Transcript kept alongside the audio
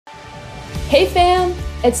Hey fam,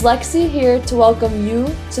 it's Lexi here to welcome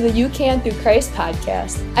you to the You Can Through Christ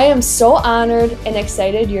podcast. I am so honored and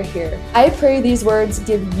excited you're here. I pray these words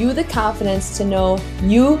give you the confidence to know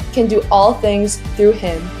you can do all things through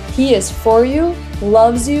Him. He is for you,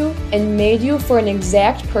 loves you, and made you for an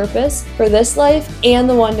exact purpose for this life and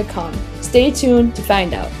the one to come. Stay tuned to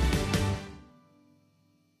find out.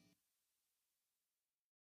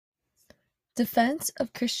 Defense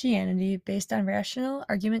of Christianity based on rational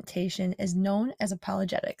argumentation is known as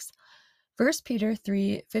apologetics. 1 Peter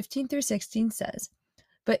 3:15-16 says,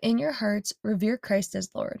 "But in your hearts revere Christ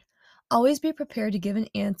as Lord. Always be prepared to give an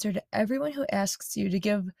answer to everyone who asks you to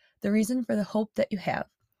give the reason for the hope that you have.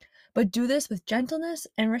 But do this with gentleness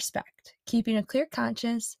and respect, keeping a clear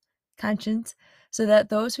conscience, so that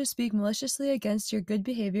those who speak maliciously against your good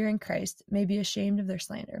behavior in Christ may be ashamed of their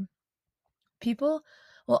slander." People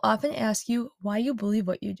will often ask you why you believe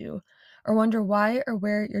what you do, or wonder why or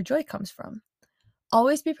where your joy comes from.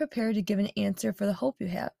 Always be prepared to give an answer for the hope you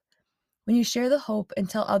have. When you share the hope and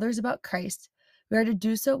tell others about Christ, we are to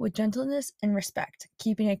do so with gentleness and respect,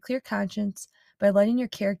 keeping a clear conscience by letting your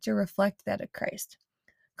character reflect that of Christ.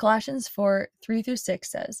 Colossians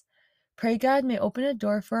 4:3-6 says, "Pray God may open a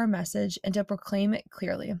door for our message and to proclaim it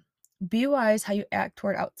clearly. Be wise how you act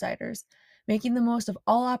toward outsiders, making the most of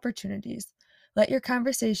all opportunities. Let your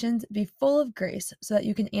conversations be full of grace so that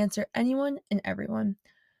you can answer anyone and everyone.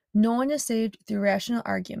 No one is saved through rational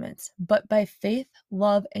arguments, but by faith,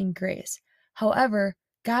 love, and grace. However,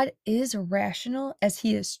 God is rational as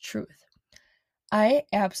He is truth." I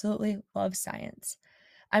absolutely love science.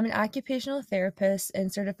 I'm an occupational therapist and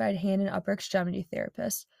certified hand and upper extremity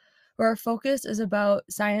therapist, where our focus is about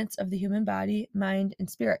science of the human body, mind, and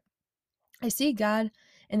spirit. I see God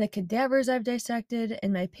in the cadavers I've dissected,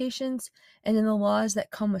 in my patients, and in the laws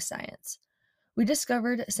that come with science. We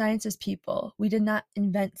discovered science as people. We did not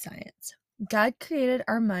invent science. God created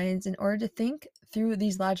our minds in order to think through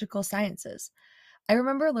these logical sciences. I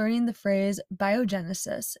remember learning the phrase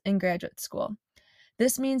biogenesis in graduate school.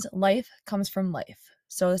 This means life comes from life,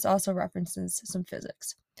 so this also references some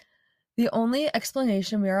physics. The only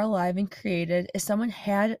explanation we are alive and created is someone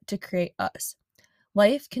had to create us.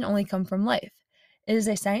 Life can only come from life. It is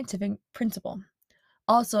a scientific principle.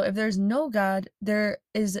 Also, if there's no God, there's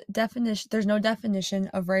no definition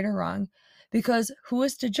of right or wrong, because who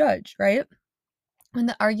is to judge, right? When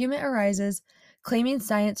the argument arises, claiming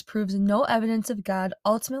science proves no evidence of God,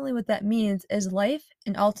 ultimately what that means is life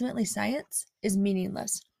and ultimately science is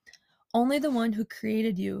meaningless. Only the one who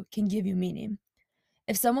created you can give you meaning.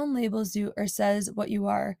 If someone labels you or says what you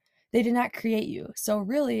are, they did not create you, so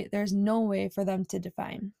really there's no way for them to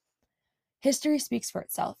define. History speaks for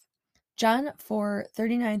itself. John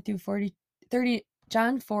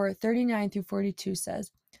 4:39-42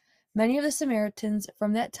 says, "Many of the Samaritans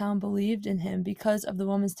from that town believed in him because of the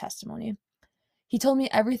woman's testimony. He told me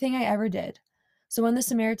everything I ever did." So when the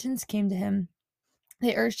Samaritans came to him,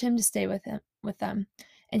 they urged him to stay with them,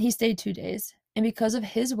 and he stayed 2 days. And because of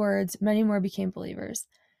his words, many more became believers.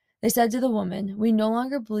 They said to the woman, "We no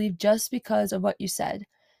longer believe just because of what you said.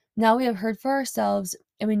 Now we have heard for ourselves,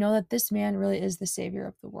 and we know that this man really is the Savior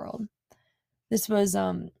of the world." This was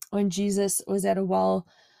when Jesus was at a well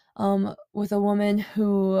with a woman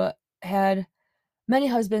who had many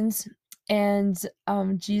husbands, and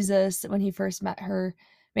Jesus, when he first met her,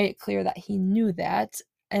 made it clear that he knew that.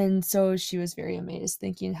 And so she was very amazed,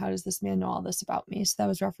 thinking, how does this man know all this about me? So that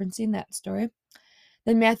was referencing that story.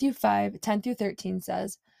 Then Matthew 5:10-13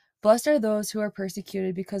 says, "Blessed are those who are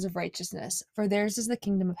persecuted because of righteousness, for theirs is the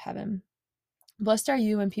kingdom of heaven. Blessed are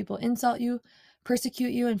you when people insult you,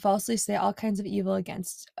 persecute you, and falsely say all kinds of evil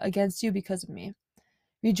against you because of me.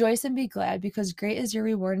 Rejoice and be glad, because great is your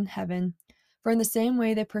reward in heaven. For in the same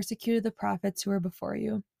way they persecuted the prophets who were before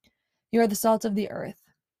you. You are the salt of the earth."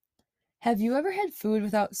 Have you ever had food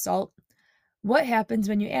without salt? What happens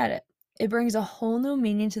when you add it? It brings a whole new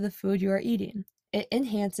meaning to the food you are eating. It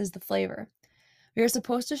enhances the flavor. We are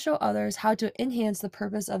supposed to show others how to enhance the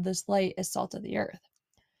purpose of this light as salt of the earth.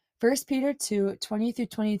 1 Peter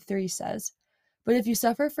 2:20-23 says, "But if you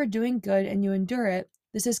suffer for doing good and you endure it,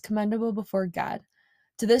 this is commendable before God.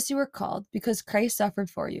 To this you were called, because Christ suffered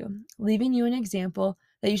for you, leaving you an example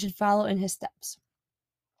that you should follow in his steps.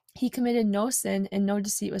 He committed no sin, and no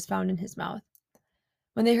deceit was found in his mouth."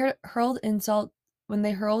 When they hurled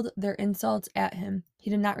their insults at him, he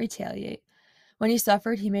did not retaliate. When he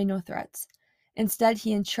suffered, he made no threats. Instead,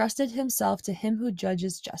 he entrusted himself to him who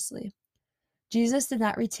judges justly. Jesus did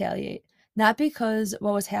not retaliate, not because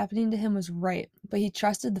what was happening to him was right, but he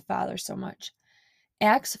trusted the Father so much.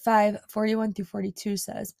 Acts 5:41-42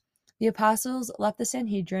 says, "The apostles left the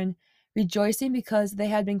Sanhedrin, rejoicing because they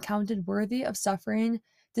had been counted worthy of suffering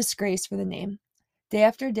disgrace for the name. Day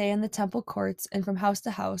after day in the temple courts and from house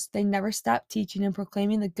to house, they never stopped teaching and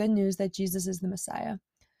proclaiming the good news that Jesus is the Messiah.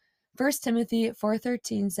 1 Timothy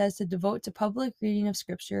 4:13 says to devote to public reading of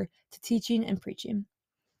Scripture, to teaching and preaching.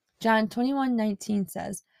 John 21:19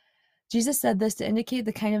 says, Jesus said this to indicate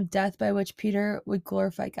the kind of death by which Peter would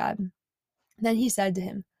glorify God. Then he said to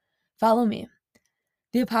him, "Follow me."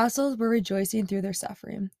 The apostles were rejoicing through their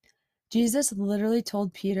suffering. Jesus literally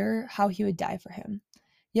told Peter how he would die for him.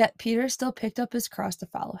 Yet Peter still picked up his cross to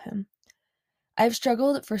follow him. I've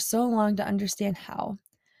struggled for so long to understand how.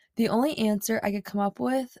 The only answer I could come up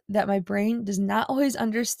with that my brain does not always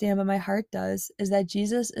understand but my heart does is that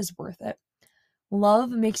Jesus is worth it. Love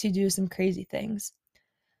makes you do some crazy things.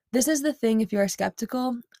 This is the thing, if you are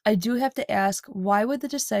skeptical, I do have to ask, why would the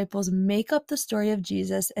disciples make up the story of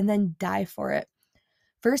Jesus and then die for it?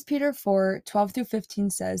 1 Peter 4:12-15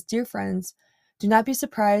 says, "Dear friends, do not be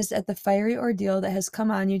surprised at the fiery ordeal that has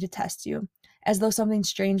come on you to test you, as though something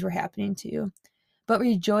strange were happening to you. But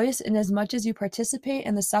rejoice inasmuch as you participate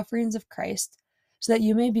in the sufferings of Christ, so that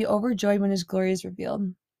you may be overjoyed when his glory is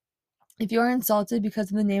revealed. If you are insulted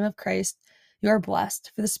because of the name of Christ, you are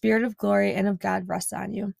blessed, for the Spirit of glory and of God rests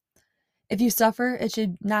on you. If you suffer, it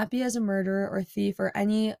should not be as a murderer or thief or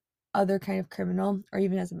any other kind of criminal, or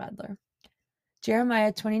even as a meddler."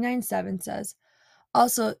 Jeremiah 29:7 says,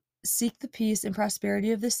 "Also seek the peace and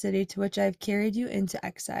prosperity of the city to which I have carried you into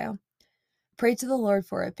exile. Pray to the Lord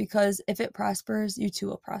for it, because if it prospers, you too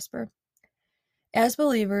will prosper." As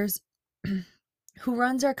believers, who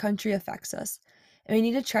runs our country affects us, and we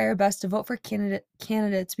need to try our best to vote for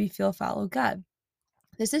candidates we feel follow God.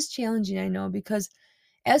 This is challenging, I know, because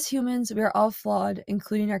as humans, we are all flawed,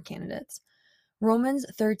 including our candidates. Romans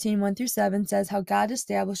 13:1-7 says how God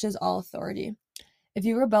establishes all authority. If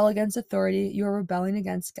you rebel against authority, you are rebelling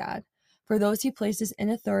against God. For those he places in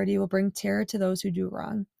authority will bring terror to those who do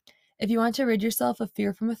wrong. If you want to rid yourself of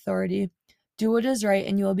fear from authority, do what is right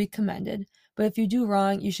and you will be commended. But if you do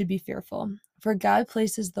wrong, you should be fearful. For God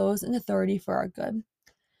places those in authority for our good.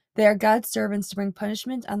 They are God's servants to bring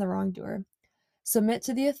punishment on the wrongdoer. Submit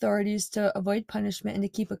to the authorities to avoid punishment and to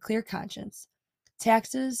keep a clear conscience.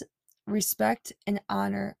 Taxes, respect, and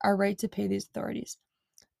honor are right to pay these authorities.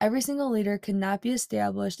 Every single leader could not be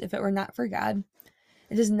established if it were not for God.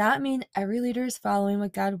 It does not mean every leader is following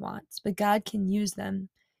what God wants, but God can use them,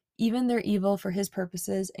 even their evil, for his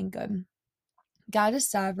purposes and good. God is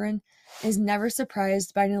sovereign and is never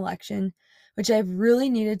surprised by an election, which I've really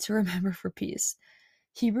needed to remember for peace.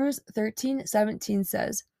 Hebrews 13:17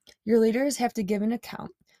 says, "Your leaders have to give an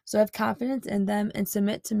account, so have confidence in them and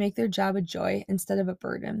submit to make their job a joy instead of a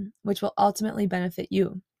burden, which will ultimately benefit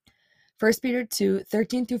you." 1 Peter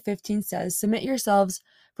 2:13-15 says, "Submit yourselves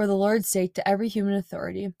for the Lord's sake to every human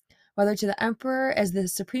authority, whether to the emperor as the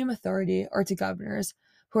supreme authority or to governors,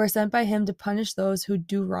 who are sent by him to punish those who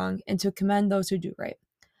do wrong and to commend those who do right.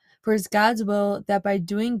 For it is God's will that by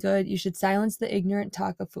doing good you should silence the ignorant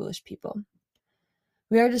talk of foolish people."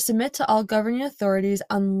 We are to submit to all governing authorities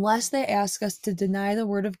unless they ask us to deny the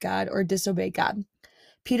word of God or disobey God.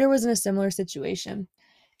 Peter was in a similar situation.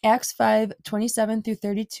 Acts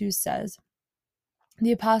 5:27-32 says,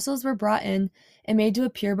 "The apostles were brought in and made to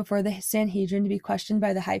appear before the Sanhedrin to be questioned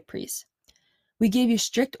by the high priest. 'We gave you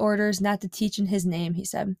strict orders not to teach in his name,' he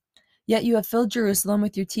said. 'Yet you have filled Jerusalem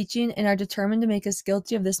with your teaching and are determined to make us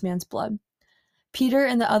guilty of this man's blood.' Peter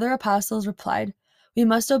and the other apostles replied, 'We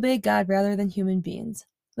must obey God rather than human beings.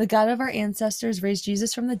 The God of our ancestors raised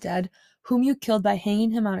Jesus from the dead, whom you killed by hanging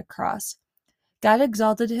him on a cross. God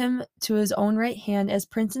exalted him to his own right hand as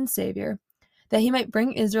Prince and Savior, that he might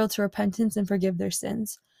bring Israel to repentance and forgive their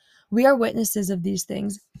sins. We are witnesses of these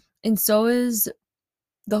things, and so is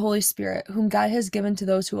the Holy Spirit, whom God has given to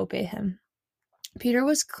those who obey him.' Peter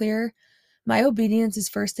was clear, 'My obedience is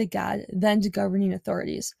first to God, then to governing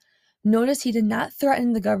authorities.' Notice he did not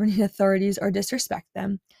threaten the governing authorities or disrespect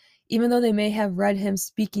them, even though they may have read him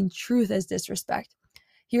speaking truth as disrespect.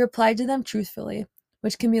 He replied to them truthfully,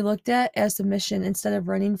 which can be looked at as submission instead of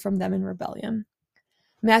running from them in rebellion.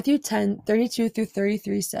 Matthew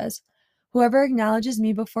 10:32-33 says, "Whoever acknowledges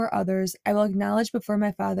me before others, I will acknowledge before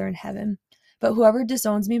my Father in heaven. But whoever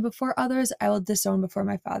disowns me before others, I will disown before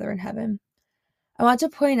my Father in heaven." I want to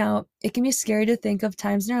point out, it can be scary to think of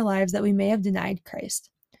times in our lives that we may have denied Christ.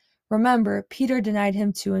 Remember, Peter denied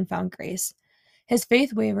him too and found grace. His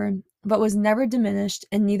faith wavered, but was never diminished,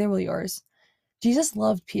 and neither will yours. Jesus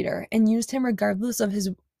loved Peter and used him regardless of his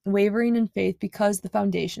wavering in faith because the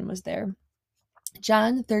foundation was there.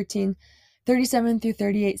 John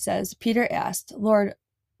 13:37-38 says, "Peter asked, 'Lord,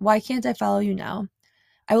 why can't I follow you now?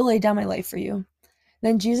 I will lay down my life for you.'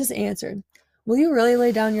 Then Jesus answered, "Will you really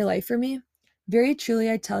lay down your life for me? Very truly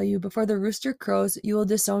I tell you, before the rooster crows, you will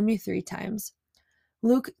disown me 3 times."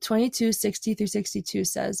 Luke 22:60-62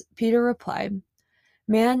 says, Peter replied,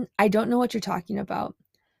 "Man, I don't know what you're talking about."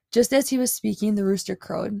 Just as he was speaking, the rooster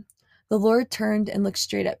crowed. The Lord turned and looked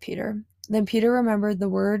straight at Peter. Then Peter remembered the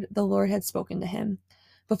word the Lord had spoken to him.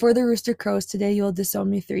 "Before the rooster crows today, you will disown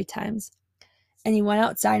me 3 times." And he went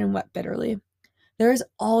outside and wept bitterly. There is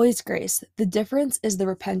always grace. The difference is the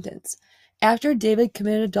repentance. After David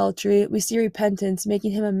committed adultery, we see repentance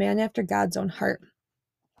making him a man after God's own heart.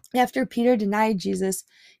 After Peter denied Jesus,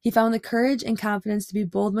 he found the courage and confidence to be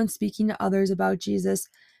bold when speaking to others about Jesus,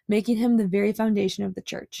 making him the very foundation of the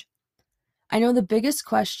church. I know the biggest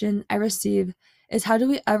question I receive is, how do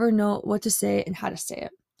we ever know what to say and how to say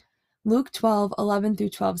it? Luke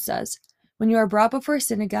 12:11-12 says, "When you are brought before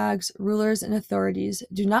synagogues, rulers, and authorities,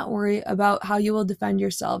 do not worry about how you will defend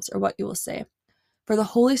yourselves or what you will say, for the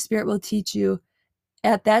Holy Spirit will teach you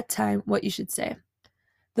at that time what you should say."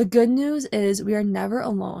 The good news is we are never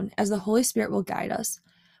alone, as the Holy Spirit will guide us.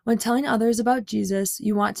 When telling others about Jesus,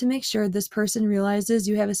 you want to make sure this person realizes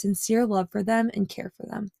you have a sincere love for them and care for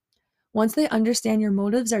them. Once they understand your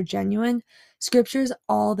motives are genuine, Scripture is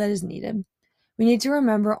all that is needed. We need to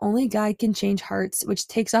remember only God can change hearts, which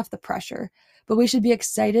takes off the pressure, but we should be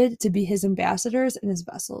excited to be His ambassadors and His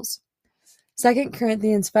vessels. 2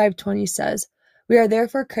 Corinthians 5:20 says, "We are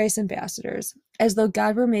therefore Christ's ambassadors, as though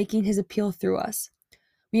God were making His appeal through us.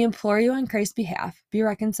 We implore you on Christ's behalf, be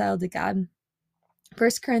reconciled to God."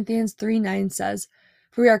 1 Corinthians 3:9 says,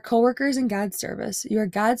 "For we are co-workers in God's service. You are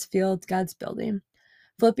God's field, God's building."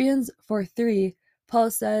 Philippians 4:3, Paul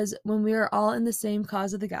says, "When we are all in the same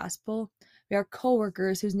cause of the gospel, we are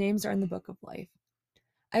co-workers whose names are in the book of life."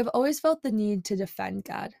 I've always felt the need to defend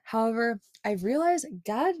God. However, I've realized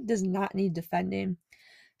God does not need defending.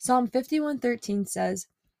 Psalm 51:13 says,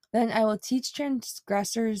 "Then I will teach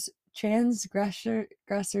transgressors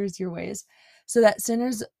your ways, so that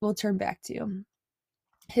sinners will turn back to you."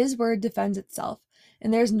 His word defends itself,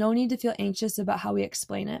 and there's no need to feel anxious about how we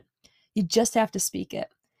explain it. You just have to speak it.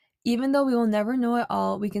 Even though we will never know it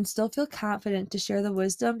all, we can still feel confident to share the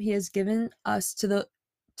wisdom He has given us to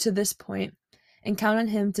this point and count on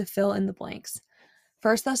Him to fill in the blanks.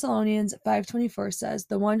 1 Thessalonians 5:24 says,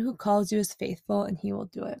 "The one who calls you is faithful, and He will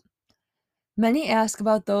do it." Many ask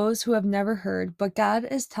about those who have never heard, but God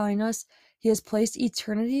is telling us He has placed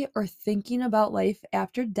eternity or thinking about life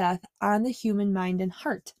after death on the human mind and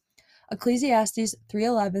heart. Ecclesiastes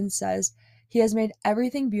 3:11 says, "He has made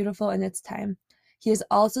everything beautiful in its time. He has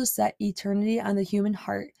also set eternity on the human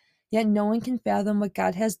heart, yet no one can fathom what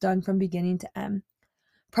God has done from beginning to end."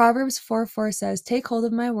 Proverbs 4:4 says, "Take hold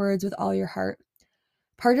of my words with all your heart."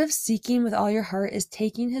 Part of seeking with all your heart is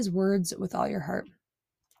taking His words with all your heart.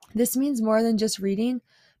 This means more than just reading,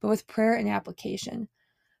 but with prayer and application.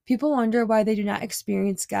 People wonder why they do not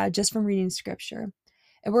experience God just from reading Scripture.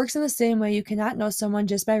 It works in the same way you cannot know someone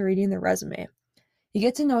just by reading their resume. You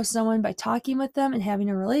get to know someone by talking with them and having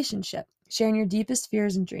a relationship, sharing your deepest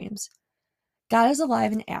fears and dreams. God is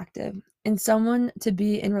alive and active, and someone to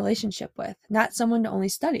be in relationship with, not someone to only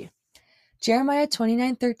study. Jeremiah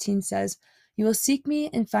 29:13 says, "You will seek me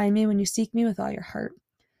and find me when you seek me with all your heart."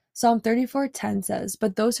 Psalm 34:10 says,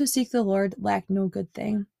 "But those who seek the Lord lack no good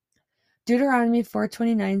thing." Deuteronomy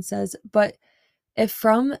 4:29 says, "But if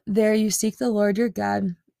from there you seek the Lord your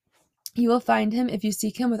God, you will find Him if you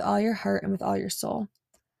seek Him with all your heart and with all your soul."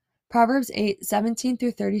 Proverbs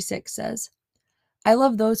 8:17-36 says, "I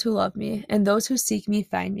love those who love me, and those who seek me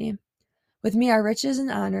find me. With me are riches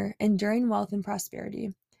and honor, enduring wealth and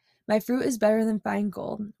prosperity. My fruit is better than fine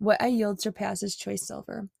gold. What I yield surpasses choice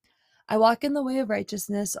silver. I walk in the way of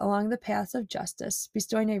righteousness along the paths of justice,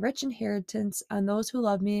 bestowing a rich inheritance on those who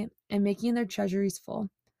love me and making their treasuries full.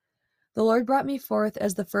 The Lord brought me forth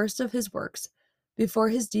as the first of His works, before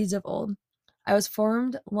His deeds of old. I was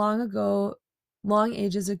formed long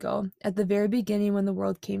ages ago, at the very beginning when the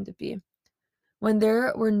world came to be. When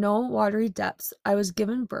there were no watery depths, I was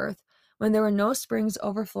given birth, when there were no springs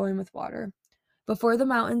overflowing with water. Before the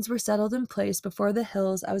mountains were settled in place, before the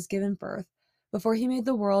hills, I was given birth. Before He made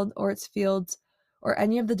the world or its fields or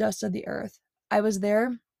any of the dust of the earth, I was there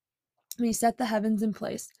when He set the heavens in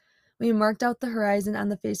place, when He marked out the horizon on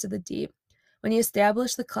the face of the deep, when He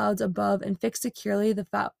established the clouds above and fixed securely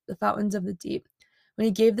the fountains of the deep, when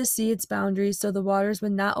He gave the sea its boundaries so the waters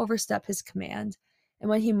would not overstep His command, and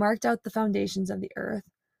when He marked out the foundations of the earth.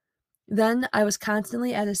 Then I was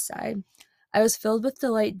constantly at His side. I was filled with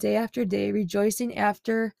delight day after day, rejoicing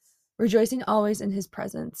always in His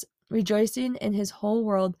presence, rejoicing in His whole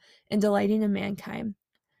world, and delighting in mankind.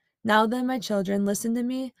 Now then, my children, listen to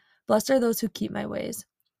me. Blessed are those who keep my ways.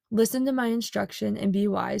 Listen to my instruction and be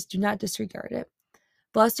wise. Do not disregard it.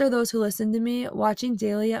 Blessed are those who listen to me, watching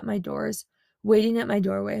daily at my doors, waiting at my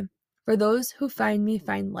doorway. For those who find me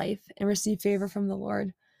find life and receive favor from the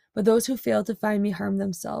Lord. But those who fail to find me harm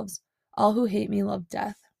themselves. All who hate me love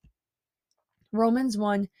death. Romans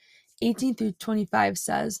 1:18-25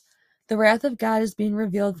 says, the wrath of God is being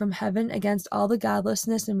revealed from heaven against all the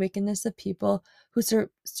godlessness and wickedness of people who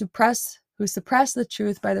suppress the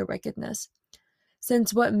truth by their wickedness.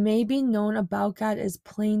 Since what may be known about God is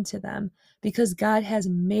plain to them, because God has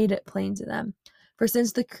made it plain to them. For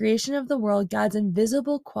since the creation of the world, God's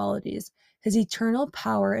invisible qualities, his eternal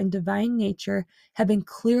power and divine nature, have been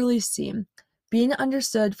clearly seen, being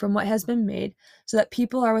understood from what has been made, so that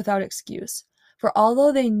people are without excuse. For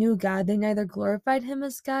although they knew God, they neither glorified him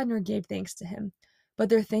as God nor gave thanks to him. But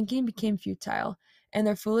their thinking became futile, and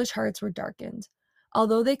their foolish hearts were darkened.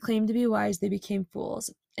 Although they claimed to be wise, they became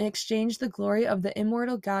fools, and exchanged the glory of the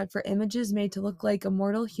immortal God for images made to look like a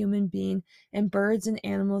mortal human being, and birds and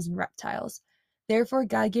animals and reptiles. Therefore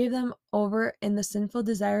God gave them over in the sinful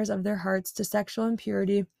desires of their hearts to sexual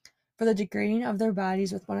impurity, for the degrading of their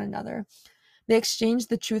bodies with one another. They exchanged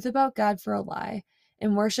the truth about God for a lie,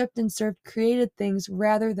 and worshipped and served created things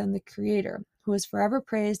rather than the Creator, who is forever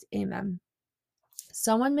praised. Amen.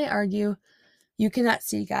 Someone may argue, you cannot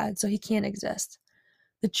see God, so he can't exist.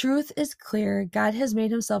 The truth is clear. God has made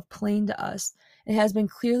himself plain to us. It has been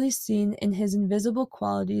clearly seen in his invisible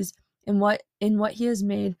qualities in what he has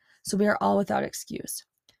made, so we are all without excuse.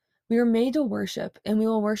 We were made to worship, and we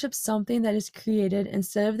will worship something that is created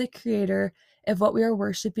instead of the Creator if what we are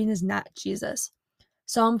worshiping is not Jesus.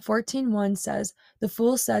 Psalm 14:1 says, the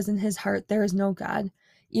fool says in his heart, there is no God.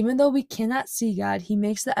 Even though we cannot see God, he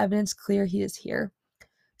makes the evidence clear he is here.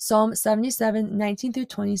 Psalm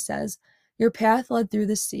 77:19-20 says, your path led through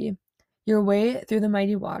the sea, your way through the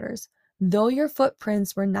mighty waters. Though your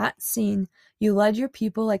footprints were not seen, you led your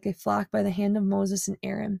people like a flock by the hand of Moses and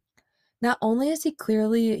Aaron. Not only is he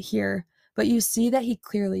clearly here, but you see that he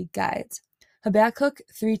clearly guides. Habakkuk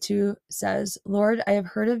 3:2 says, Lord, I have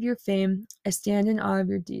heard of your fame. I stand in awe of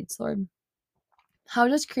your deeds, Lord. How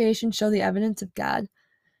does creation show the evidence of God?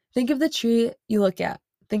 Think of the tree you look at.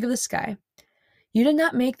 Think of the sky. You did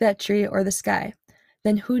not make that tree or the sky.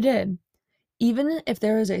 Then who did? Even if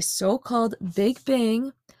there is a so-called Big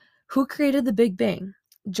Bang, who created the Big Bang?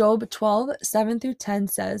 Job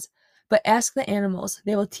 12:7-10 says, but ask the animals,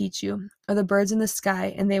 they will teach you, or the birds in the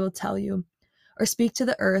sky, and they will tell you. Or speak to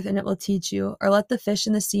the earth, and it will teach you, or let the fish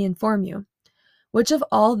in the sea inform you. Which of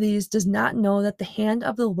all these does not know that the hand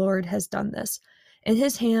of the Lord has done this? In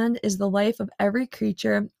his hand is the life of every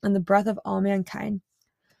creature and the breath of all mankind.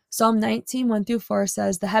 Psalm 19:1-4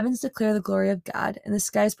 says, the heavens declare the glory of God, and the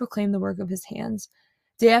skies proclaim the work of his hands.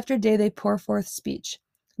 Day after day they pour forth speech.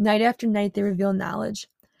 Night after night they reveal knowledge.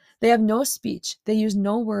 They have no speech, they use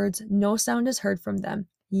no words, no sound is heard from them,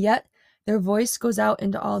 yet their voice goes out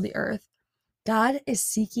into all the earth. God is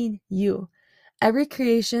seeking you. Every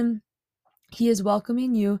creation, he is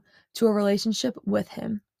welcoming you to a relationship with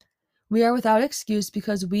him. We are without excuse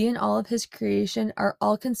because we and all of his creation are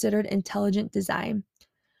all considered intelligent design.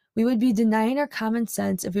 We would be denying our common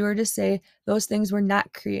sense if we were to say those things were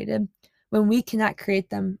not created when we cannot create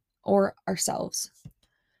them or ourselves.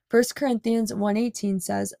 1 Corinthians 1:18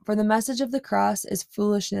 says, for the message of the cross is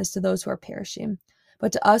foolishness to those who are perishing,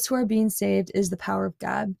 but to us who are being saved is the power of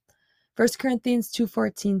God. 1 Corinthians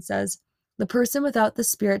 2:14 says, the person without the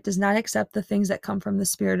Spirit does not accept the things that come from the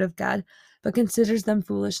Spirit of God, but considers them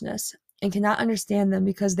foolishness, and cannot understand them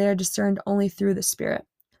because they are discerned only through the Spirit.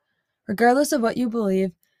 Regardless of what you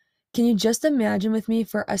believe, can you just imagine with me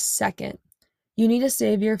for a second? You need a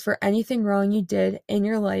Savior for anything wrong you did in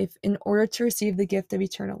your life in order to receive the gift of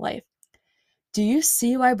eternal life. Do you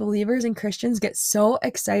see why believers and Christians get so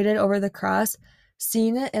excited over the cross,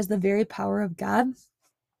 seeing it as the very power of God?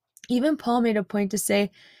 Even Paul made a point to say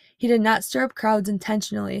he did not stir up crowds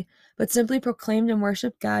intentionally, but simply proclaimed and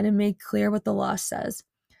worshiped God and made clear what the law says.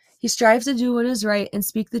 He strives to do what is right and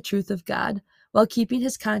speak the truth of God, while keeping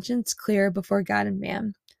his conscience clear before God and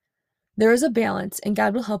man. There is a balance, and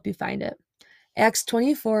God will help you find it. Acts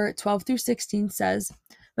 24:12-16 says,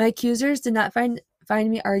 my accusers did not find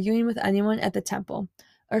me arguing with anyone at the temple,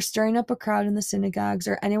 or stirring up a crowd in the synagogues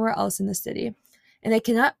or anywhere else in the city, and I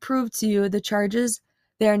cannot prove to you the charges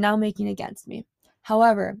they are now making against me.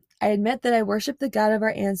 However, I admit that I worship the God of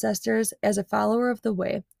our ancestors as a follower of the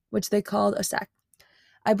way, which they called a sect.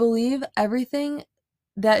 I believe everything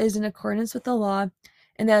that is in accordance with the law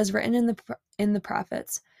and that is written in the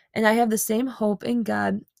prophets, and I have the same hope in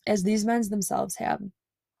God as these men themselves have,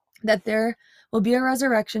 that there will be a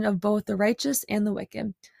resurrection of both the righteous and the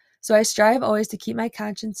wicked. So I strive always to keep my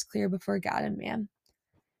conscience clear before God and man.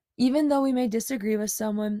 Even though we may disagree with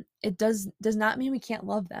someone, it does not mean we can't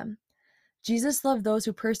love them. Jesus loved those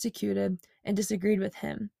who persecuted and disagreed with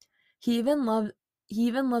him. He even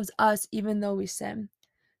loves us even though we sin.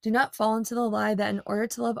 Do not fall into the lie that in order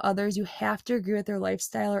to love others, you have to agree with their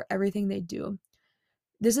lifestyle or everything they do.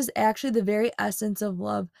 This is actually the very essence of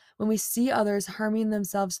love when we see others harming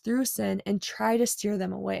themselves through sin and try to steer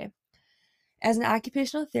them away. As an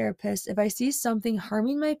occupational therapist, if I see something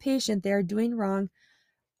harming my patient they are doing wrong,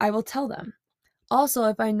 I will tell them. Also,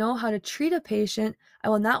 if I know how to treat a patient, I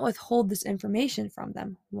will not withhold this information from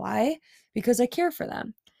them. Why? Because I care for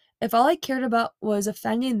them. If all I cared about was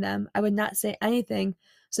offending them, I would not say anything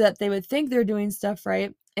so that they would think they're doing stuff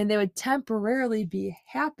right and they would temporarily be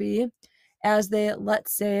happy as they,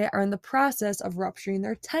 let's say, are in the process of rupturing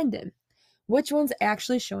their tendon. Which one's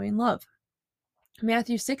actually showing love?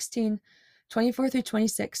 Matthew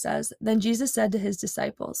 16:24-26 says, Then Jesus said to his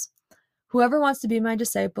disciples, Whoever wants to be my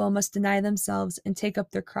disciple must deny themselves and take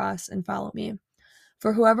up their cross and follow me.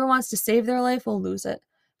 For whoever wants to save their life will lose it,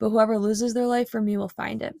 but whoever loses their life for me will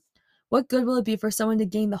find it. What good will it be for someone to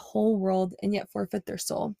gain the whole world and yet forfeit their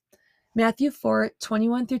soul? Matthew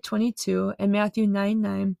 4:21-22 and Matthew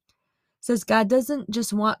 9:9 says God doesn't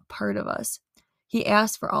just want part of us. He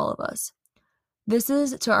asks for all of us. This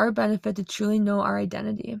is to our benefit to truly know our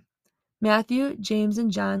identity. Matthew, James,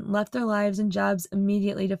 and John left their lives and jobs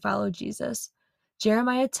immediately to follow Jesus.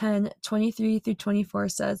 Jeremiah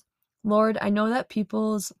 10:23-24 says, Lord, I know that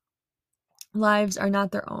people's lives are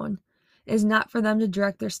not their own. It is not for them to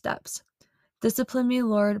direct their steps. Discipline me,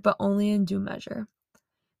 Lord, but only in due measure.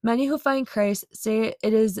 Many who find Christ say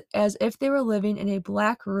it is as if they were living in a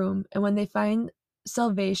black room, and when they find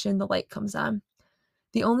salvation, the light comes on.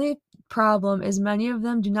 The only problem is many of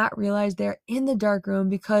them do not realize they are in the dark room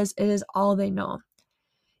because it is all they know.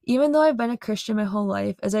 Even though I've been a Christian my whole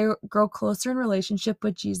life, as I grow closer in relationship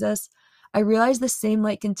with Jesus, I realize the same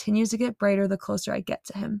light continues to get brighter the closer I get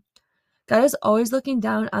to him. God is always looking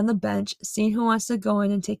down on the bench, seeing who wants to go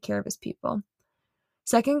in and take care of his people.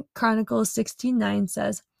 2 Chronicles 16:9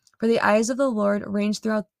 says, For the eyes of the Lord range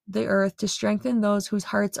throughout the earth to strengthen those whose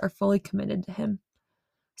hearts are fully committed to him.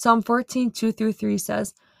 Psalm 14:2-3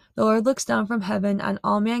 says, The Lord looks down from heaven on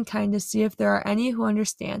all mankind to see if there are any who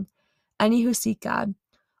understand, any who seek God.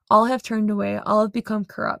 All have turned away, all have become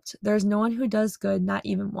corrupt. There is no one who does good, not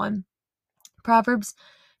even one. Proverbs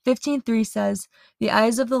 15:3 says, The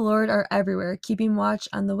eyes of the Lord are everywhere, keeping watch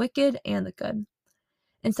on the wicked and the good.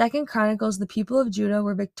 In 2 Chronicles, the people of Judah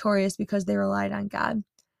were victorious because they relied on God.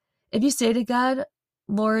 If you say to God,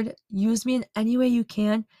 Lord, use me in any way you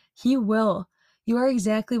can, he will. You are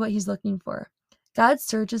exactly what he's looking for. God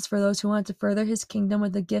searches for those who want to further his kingdom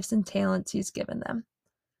with the gifts and talents he's given them.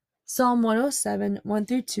 Psalm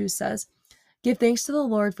 107:1-2 says, Give thanks to the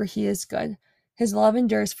Lord, for he is good. His love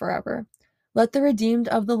endures forever. Let the redeemed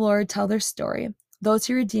of the Lord tell their story, those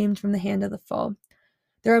he redeemed from the hand of the foe.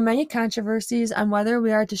 There are many controversies on whether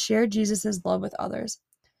we are to share Jesus' love with others,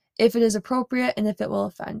 if it is appropriate and if it will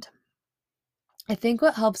offend. I think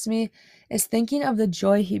what helps me is thinking of the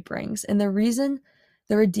joy he brings, and the reason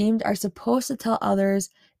the redeemed are supposed to tell others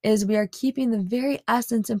is we are keeping the very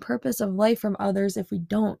essence and purpose of life from others if we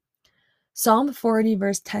don't. Psalm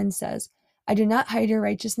 40:10 says, I do not hide your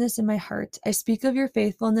righteousness in my heart. I speak of your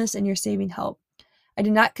faithfulness and your saving help. I do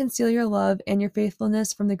not conceal your love and your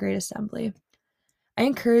faithfulness from the great assembly. I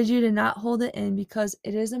encourage you to not hold it in because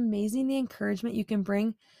it is amazing the encouragement you can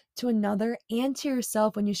bring to another and to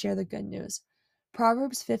yourself when you share the good news.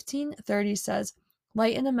 Proverbs 15:30 says,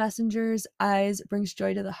 Light in a messenger's eyes brings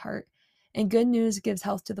joy to the heart, and good news gives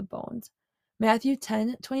health to the bones. Matthew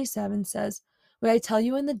 10:27 says, What I tell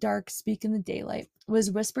you in the dark, speak in the daylight. What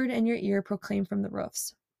is whispered in your ear, proclaim from the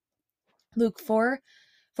roofs. Luke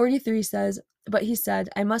 4:43 says, But he said,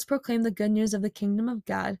 I must proclaim the good news of the kingdom of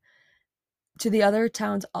God to the other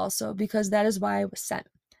towns also, because that is why I was sent.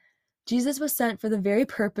 Jesus was sent for the very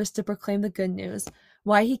purpose to proclaim the good news,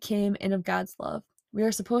 why he came, and of God's love. We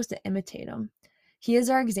are supposed to imitate him. He is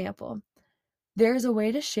our example. There is a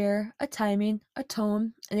way to share, a timing, a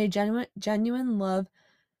tone, and a genuine love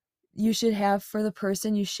you should have for the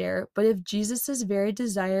person you share. But if Jesus' very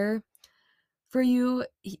desire for you,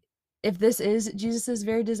 if this is Jesus'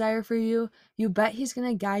 very desire for you, you bet he's going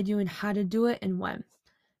to guide you in how to do it and when.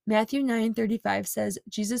 Matthew 9:35 says,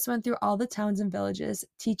 Jesus went through all the towns and villages,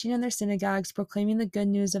 teaching in their synagogues, proclaiming the good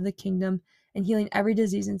news of the kingdom, and healing every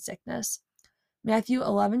disease and sickness. Matthew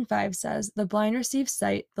 11:5 says, The blind receive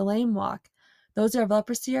sight, the lame walk, those who have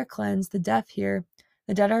leprosy are cleansed, the deaf hear,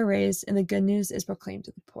 the dead are raised, and the good news is proclaimed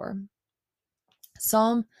to the poor.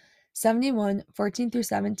 Psalm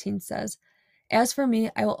 71:14-17 says, As for me,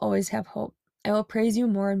 I will always have hope. I will praise you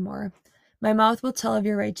more and more. My mouth will tell of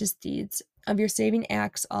your righteous deeds, of your saving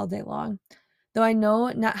acts all day long, though I know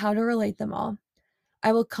not how to relate them all.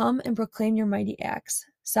 I will come and proclaim your mighty acts.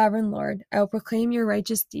 Sovereign Lord, I will proclaim your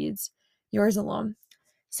righteous deeds, yours alone.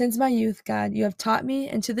 Since my youth, God, you have taught me,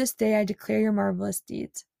 and to this day I declare your marvelous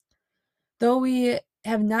deeds. Though we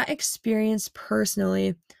have not experienced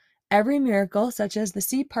personally every miracle, such as the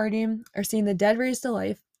sea parting or seeing the dead raised to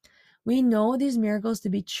life, we know these miracles to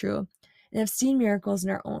be true and have seen miracles in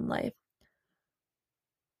our own life.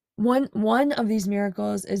 One of these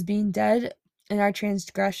miracles is being dead in our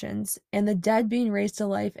transgressions, and the dead being raised to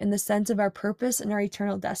life in the sense of our purpose and our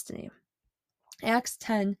eternal destiny. Acts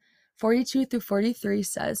 10:42-43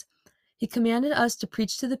 says, He commanded us to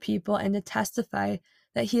preach to the people and to testify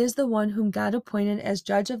that he is the one whom God appointed as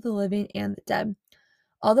judge of the living and the dead.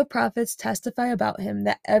 All the prophets testify about him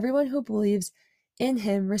that everyone who believes in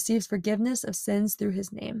him receives forgiveness of sins through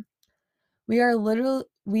his name. We were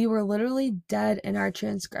literally dead in our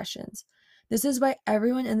transgressions. This is why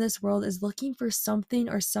everyone in this world is looking for something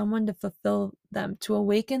or someone to fulfill them, to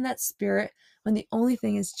awaken that spirit when the only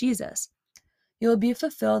thing is Jesus. You will be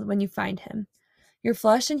fulfilled when you find him. Your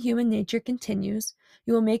flesh and human nature continues.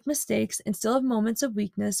 You will make mistakes and still have moments of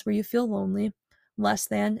weakness where you feel lonely, less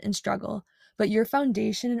than, and struggle. But your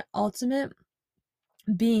foundation and ultimate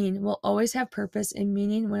being will always have purpose and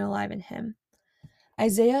meaning when alive in him.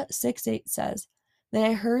 Isaiah 6:8 says, Then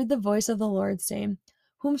I heard the voice of the Lord saying,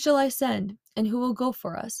 Whom shall I send, and who will go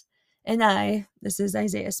for us? And I, this is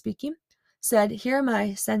Isaiah speaking, said, Here am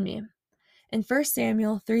I, send me. In 1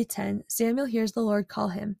 Samuel 3:10, Samuel hears the Lord call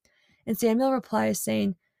him, and Samuel replies,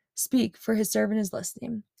 saying, Speak, for his servant is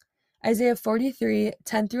listening. Isaiah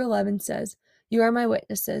 43:10-11 says, You are my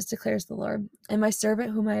witnesses, declares the Lord, and my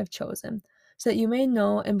servant whom I have chosen, so that you may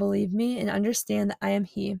know and believe me and understand that I am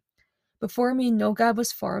he. Before me no God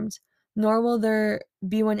was formed, nor will there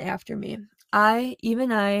be one after me. I,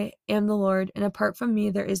 even I, am the Lord, and apart from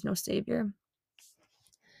me there is no Savior.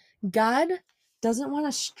 God doesn't want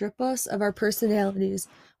to strip us of our personalities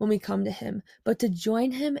when we come to him, but to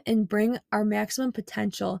join him and bring our maximum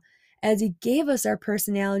potential as he gave us our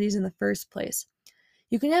personalities in the first place.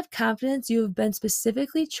 You can have confidence you have been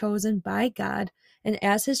specifically chosen by God, and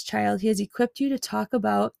as his child, he has equipped you to talk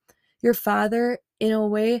about your Father in a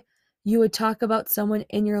way you would talk about someone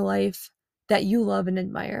in your life that you love and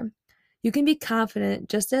admire. You can be confident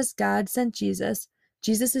just as God sent Jesus,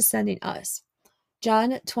 Jesus is sending us.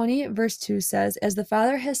 John 20:2 says, As the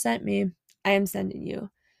Father has sent me, I am sending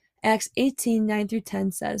you. Acts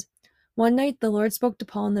 18:9-10 says, One night the Lord spoke to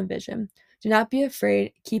Paul in the vision. Do not be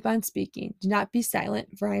afraid, keep on speaking. Do not be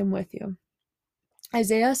silent, for I am with you.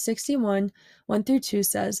 Isaiah 61:1-2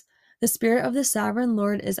 says, The Spirit of the Sovereign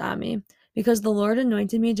Lord is on me, because the Lord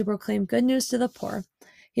anointed me to proclaim good news to the poor.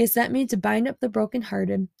 He has sent me to bind up the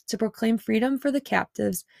brokenhearted, to proclaim freedom for the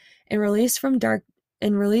captives, and release from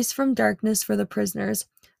darkness for the prisoners,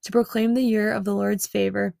 to proclaim the year of the Lord's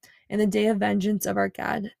favor and the day of vengeance of our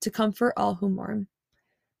God, to comfort all who mourn.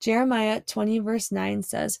 Jeremiah 20:9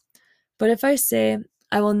 says, But if I say,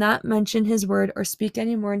 I will not mention his word or speak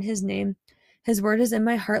any more in his name, his word is in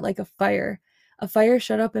my heart like a fire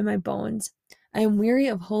shut up in my bones. I am weary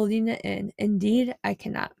of holding it in. Indeed, I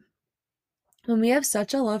cannot. When we have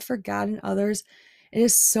such a love for God and others, it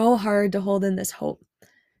is so hard to hold in this hope.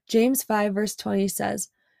 James 5:20 says,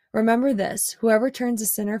 Remember this, whoever turns a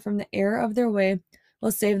sinner from the error of their way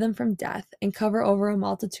will save them from death and cover over a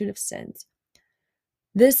multitude of sins.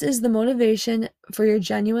 This is the motivation for your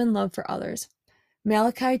genuine love for others.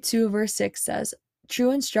 Malachi 2:6 says,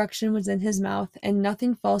 True instruction was in his mouth, and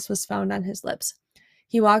nothing false was found on his lips.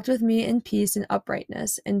 He walked with me in peace and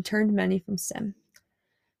uprightness, and turned many from sin.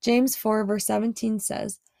 James 4:17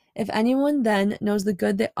 says, If anyone then knows the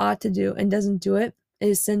good they ought to do and doesn't do it, it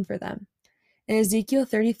is sin for them. In Ezekiel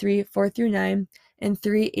 33:4-9 and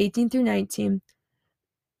 3:18-19,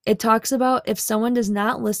 it talks about if someone does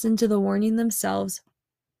not listen to the warning themselves,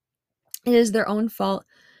 it is their own fault.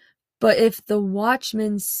 But if the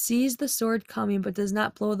watchman sees the sword coming but does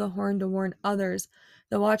not blow the horn to warn others,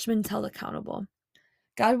 the watchman is held accountable.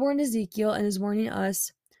 God warned Ezekiel and is warning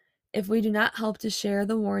us, if we do not help to share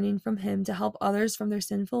the warning from him to help others from their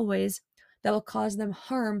sinful ways that will cause them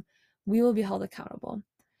harm, we will be held accountable.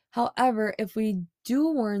 However, if we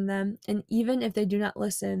do warn them, and even if they do not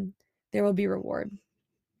listen, there will be reward.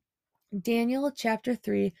 Daniel chapter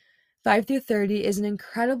 3:5-30 is an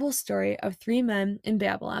incredible story of three men in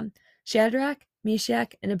Babylon, Shadrach,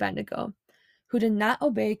 Meshach, and Abednego, who did not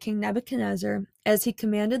obey King Nebuchadnezzar as he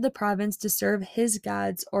commanded the province to serve his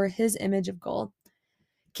gods or his image of gold.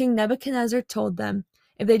 King Nebuchadnezzar told them,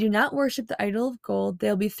 if they do not worship the idol of gold, they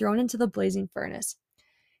will be thrown into the blazing furnace.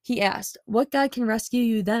 He asked, what God can rescue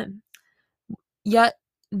you then? Yet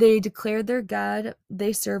they declared their God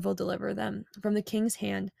they serve will deliver them from the king's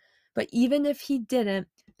hand. But even if he didn't,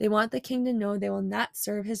 they want the king to know they will not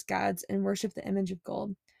serve his gods and worship the image of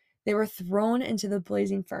gold. They were thrown into the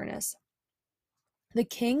blazing furnace. The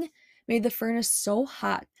king made the furnace so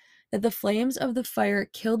hot that the flames of the fire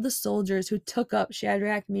killed the soldiers who took up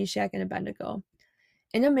Shadrach, Meshach, and Abednego.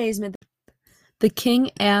 In amazement, the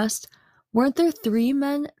king asked, weren't there 3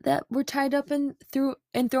 men that were tied up and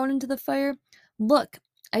thrown into the fire? Look,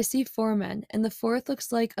 I see 4 men, and the 4th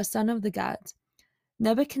looks like a son of the gods.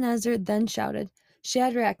 Nebuchadnezzar then shouted,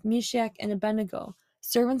 Shadrach, Meshach, and Abednego,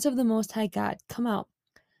 servants of the Most High God, come out.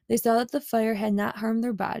 They saw that the fire had not harmed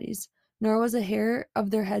their bodies, nor was a hair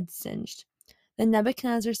of their heads singed. Then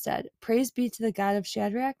Nebuchadnezzar said, praise be to the God of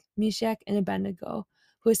Shadrach, Meshach, and Abednego,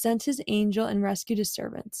 who has sent his angel and rescued his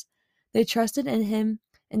servants. They trusted in him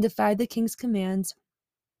and defied the king's commands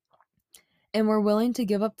and were willing to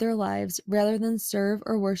give up their lives rather than serve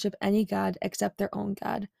or worship any god except their own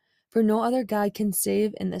God, for no other God can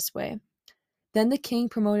save in this way. Then the king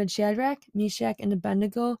promoted Shadrach, Meshach, and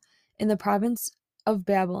Abednego in the province of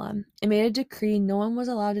Babylon and made a decree no one was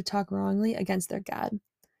allowed to talk wrongly against their God.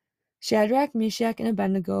 Shadrach, Meshach, and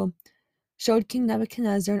Abednego showed King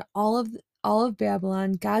Nebuchadnezzar and all of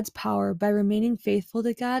Babylon God's power by remaining faithful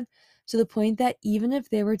to God to the point that even if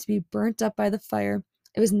they were to be burnt up by the fire,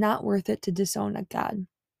 it was not worth it to disown a God.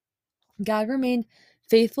 God remained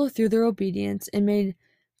faithful through their obedience and made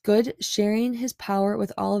good, sharing his power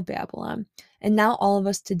with all of Babylon, and now all of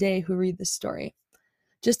us today who read this story.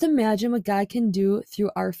 Just imagine what God can do through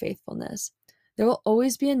our faithfulness. There will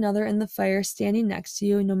always be another in the fire standing next to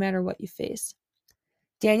you no matter what you face.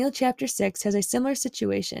 Daniel chapter 6 has a similar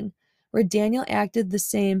situation where Daniel acted the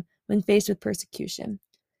same when faced with persecution.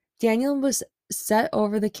 Daniel was set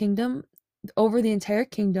over the entire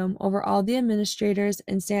kingdom, over all the administrators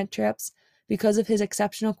and satraps because of his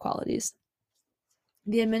exceptional qualities.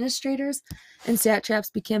 The administrators and satraps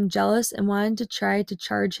became jealous and wanted to try to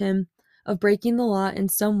charge him of breaking the law in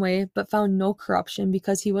some way, but found no corruption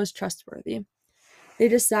because he was trustworthy. They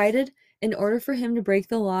decided in order for him to break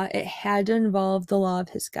the law, it had to involve the law of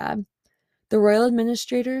his God. The royal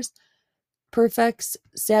administrators, prefects,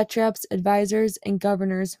 satraps, advisors, and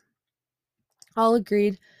governors all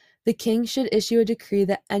agreed the king should issue a decree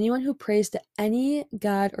that anyone who prays to any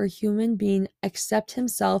god or human being except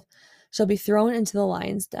himself shall be thrown into the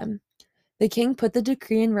lion's den. The king put the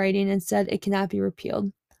decree in writing and said it cannot be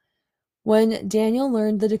repealed. When Daniel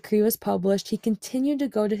learned the decree was published, he continued to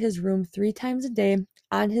go to his room 3 times a day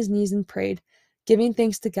on his knees and prayed, giving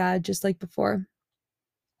thanks to God just like before.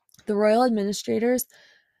 The royal administrators,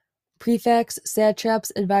 prefects,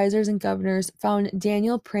 satraps, advisors, and governors found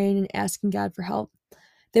Daniel praying and asking God for help.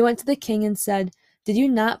 They went to the king and said, did you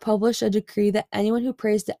not publish a decree that anyone who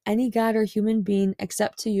prays to any god or human being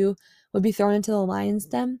except to you would be thrown into the lion's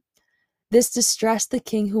den? This distressed the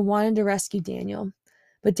king, who wanted to rescue Daniel.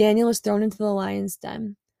 But Daniel was thrown into the lion's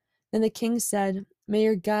den. Then the king said, may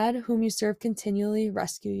your God, whom you serve continually,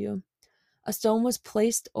 rescue you. A stone was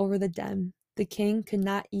placed over the den. The king could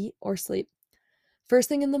not eat or sleep. First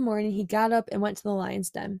thing in the morning, he got up and went to the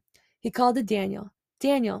lion's den. He called to Daniel,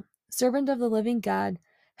 Daniel, servant of the living God,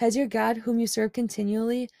 has your God, whom you serve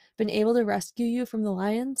continually, been able to rescue you from the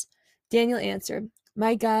lions? Daniel answered,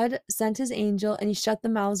 my God sent his angel, and he shut the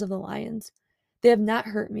mouths of the lions. They have not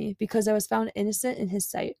hurt me, because I was found innocent in his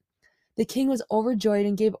sight. The king was overjoyed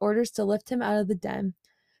and gave orders to lift him out of the den.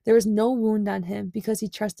 There was no wound on him, because he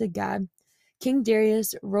trusted God. King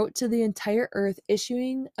Darius wrote to the entire earth,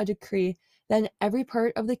 issuing a decree that in every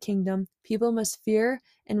part of the kingdom, people must fear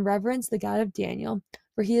and reverence the God of Daniel,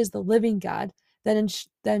 for he is the living God that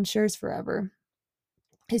ensures forever.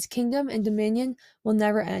 His kingdom and dominion will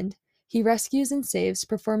never end. He rescues and saves,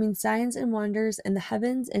 performing signs and wonders in the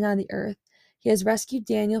heavens and on the earth. He has rescued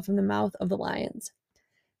Daniel from the mouth of the lions.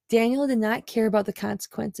 Daniel did not care about the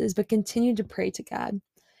consequences, but continued to pray to God.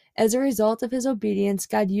 As a result of his obedience,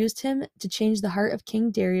 God used him to change the heart of King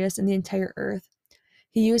Darius and the entire earth.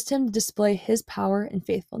 He used him to display his power and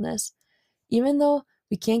faithfulness. Even though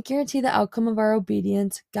we can't guarantee the outcome of our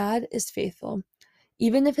obedience, God is faithful.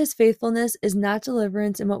 Even if his faithfulness is not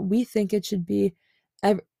deliverance in what we think it should be,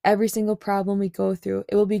 every single problem we go through,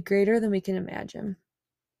 it will be greater than we can imagine.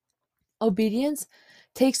 Obedience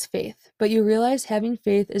takes faith, but you realize having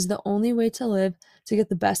faith is the only way to live to get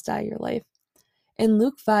the best out of your life. In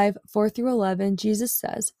Luke 5, 4-11, Jesus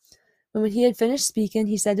says, when he had finished speaking,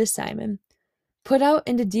 he said to Simon, put out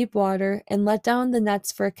into deep water and let down the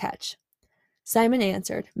nets for a catch. Simon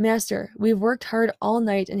answered, Master, we've worked hard all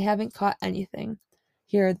night and haven't caught anything.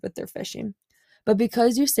 Here with their fishing. But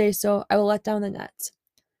because you say so, I will let down the nets.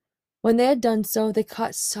 When they had done so, they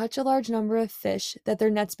caught such a large number of fish that their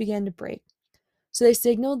nets began to break. So they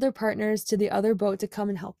signaled their partners to the other boat to come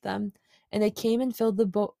and help them, and they came and filled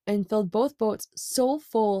both boats so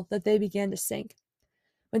full that they began to sink.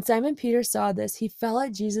 When Simon Peter saw this, he fell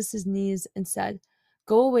at Jesus' knees and said,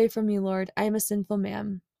 Go away from me, Lord, I am a sinful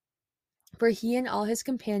man. For he and all his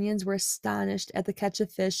companions were astonished at the catch of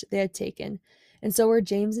fish they had taken, and so were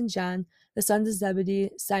James and John, the sons of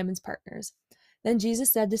Zebedee, Simon's partners. Then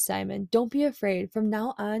Jesus said to Simon, Don't be afraid. From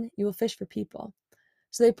now on, you will fish for people.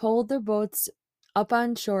 So they pulled their boats up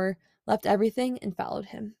on shore, left everything, and followed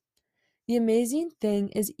him. The amazing thing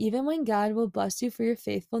is, even when God will bless you for your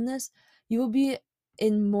faithfulness, you will be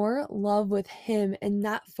in more love with him and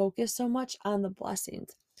not focus so much on the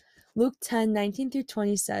blessings. Luke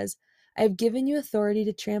 10:19-20 says, I have given you authority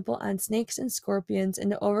to trample on snakes and scorpions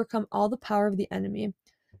and to overcome all the power of the enemy.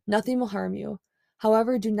 Nothing will harm you.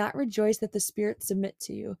 However, do not rejoice that the spirits submit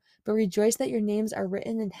to you, but rejoice that your names are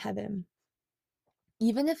written in heaven.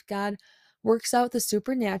 Even if God works out the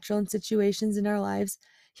supernatural in situations in our lives,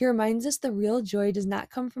 he reminds us the real joy does not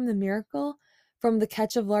come from the miracle, from the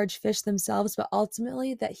catch of large fish themselves, but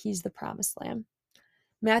ultimately that he's the promised lamb.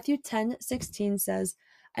 Matthew 10:16 says,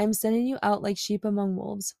 I am sending you out like sheep among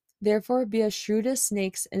wolves. Therefore, be as shrewd as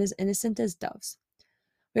snakes and as innocent as doves.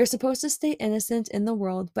 We are supposed to stay innocent in the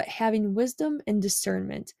world, but having wisdom and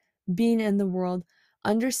discernment, being in the world,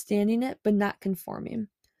 understanding it, but not conforming.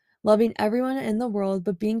 Loving everyone in the world,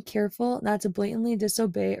 but being careful not to blatantly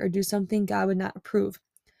disobey or do something God would not approve.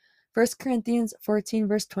 1 Corinthians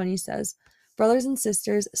 14:20 says, Brothers and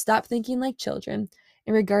sisters, stop thinking like children.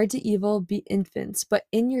 In regard to evil, be infants, but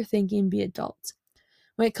in your thinking, be adults.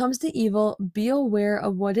 When it comes to evil, be aware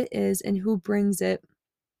of what it is and who brings it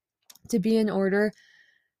to be in order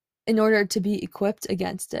to be equipped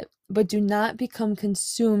against it. But do not become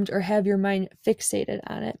consumed or have your mind fixated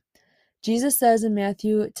on it. Jesus says in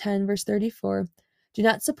Matthew 10:34, Do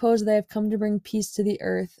not suppose that I have come to bring peace to the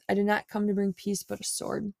earth. I did not come to bring peace, but a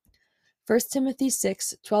sword. 1 Timothy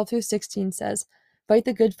 6:12-16 says, Fight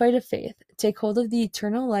the good fight of faith. Take hold of the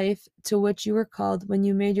eternal life to which you were called when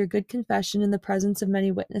you made your good confession in the presence of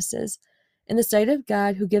many witnesses, in the sight of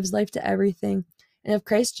God who gives life to everything, and of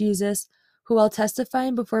Christ Jesus, who while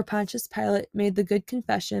testifying before Pontius Pilate made the good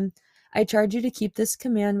confession, I charge you to keep this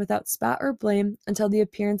command without spot or blame until the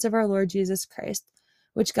appearance of our Lord Jesus Christ,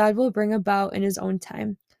 which God will bring about in his own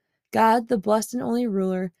time. God, the blessed and only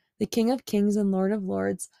ruler, the King of kings and Lord of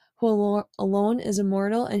lords, who alone is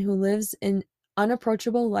immortal and who lives in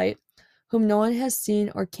unapproachable light, whom no one has seen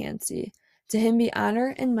or can see. To him be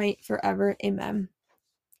honor and might forever. Amen.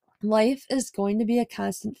 Life is going to be a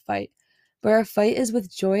constant fight, but our fight is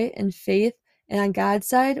with joy and faith, and on God's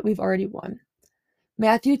side, we've already won.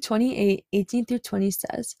 Matthew 28:18-20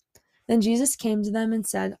 says, Then Jesus came to them and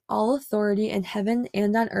said, All authority in heaven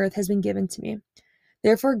and on earth has been given to me.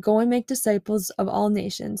 Therefore, go and make disciples of all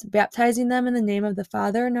nations, baptizing them in the name of the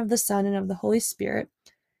Father and of the Son and of the Holy Spirit,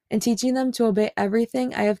 and teaching them to obey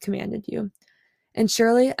everything I have commanded you. And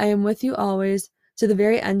surely I am with you always to the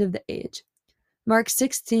very end of the age. Mark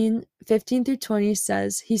 16:15-20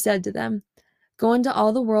 says, He said to them, Go into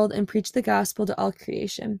all the world and preach the gospel to all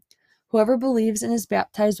creation. Whoever believes and is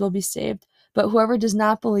baptized will be saved, but whoever does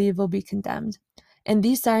not believe will be condemned. And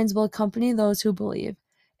these signs will accompany those who believe.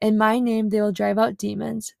 In my name they will drive out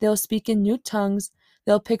demons, they will speak in new tongues,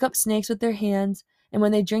 they will pick up snakes with their hands, and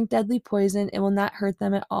when they drink deadly poison, it will not hurt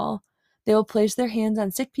them at all. They will place their hands on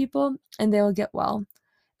sick people, and they will get well.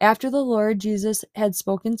 After the Lord Jesus had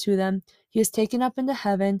spoken to them, he was taken up into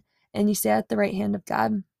heaven, and he sat at the right hand of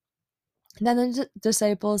God. Then the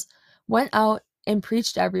disciples went out and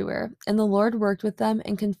preached everywhere, and the Lord worked with them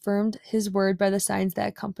and confirmed his word by the signs that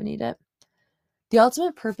accompanied it. The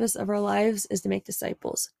ultimate purpose of our lives is to make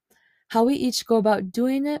disciples. How we each go about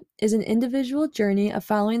doing it is an individual journey of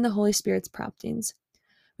following the Holy Spirit's promptings.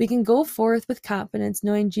 We can go forth with confidence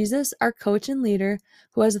knowing Jesus, our coach and leader,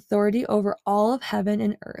 who has authority over all of heaven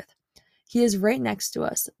and earth. He is right next to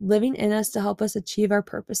us, living in us to help us achieve our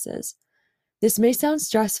purposes. This may sound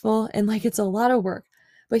stressful and like it's a lot of work,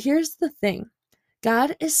 but here's the thing.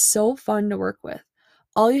 God is so fun to work with.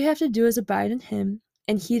 All you have to do is abide in him,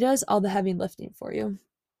 and he does all the heavy lifting for you.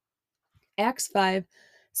 Acts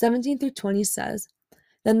 5:17-20 says,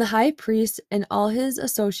 Then the high priest and all his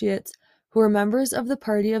associates, who were members of the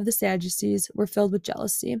party of the Sadducees, were filled with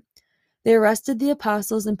jealousy. They arrested the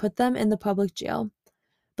apostles and put them in the public jail.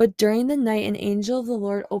 But during the night an angel of the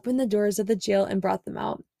Lord opened the doors of the jail and brought them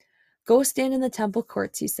out. Go stand in the temple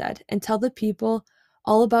courts, he said, and tell the people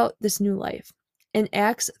all about this new life. In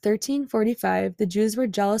Acts 13:45, the Jews were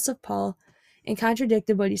jealous of Paul and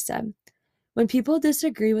contradicted what he said. When people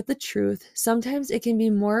disagree with the truth, sometimes it can be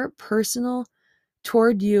more personal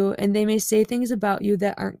toward you, and they may say things about you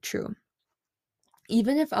that aren't true.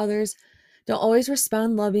 Even if others don't always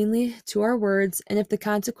respond lovingly to our words, and if the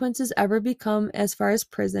consequences ever become as far as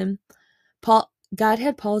prison, God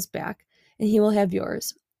had Paul's back, and he will have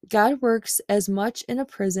yours. God works as much in a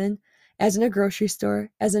prison as in a grocery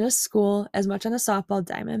store, as in a school, as much on a softball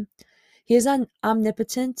diamond. He is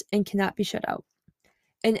omnipotent and cannot be shut out.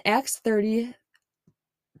 In Acts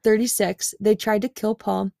 30:36, they tried to kill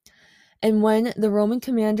Paul, and when the Roman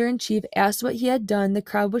commander-in-chief asked what he had done, the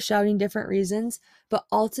crowd was shouting different reasons, but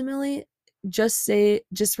ultimately just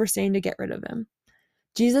were saying to get rid of him.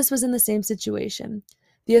 Jesus was in the same situation.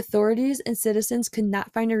 The authorities and citizens could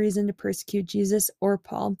not find a reason to persecute Jesus or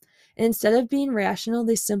Paul, and instead of being rational,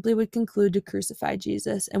 they simply would conclude to crucify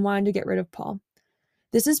Jesus and wanted to get rid of Paul.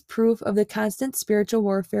 This is proof of the constant spiritual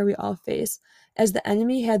warfare we all face, as the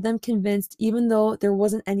enemy had them convinced even though there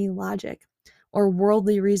wasn't any logic or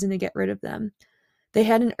worldly reason to get rid of them. They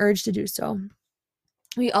had an urge to do so.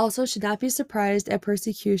 We also should not be surprised at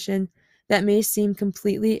persecution that may seem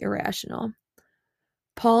completely irrational.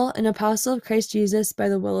 Paul, an apostle of Christ Jesus by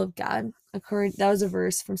the will of God. That was a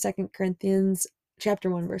verse from 2 Corinthians chapter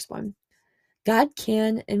 1, verse 1. God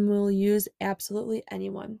can and will use absolutely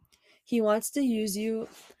anyone. He wants to use you.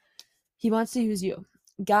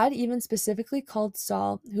 God even specifically called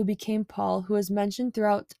Saul, who became Paul, who is mentioned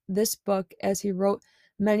throughout this book as he wrote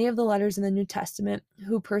many of the letters in the New Testament,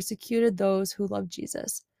 who persecuted those who loved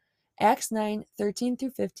Jesus. Acts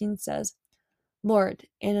 9:13-15 says, Lord,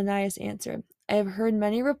 Ananias answered, I have heard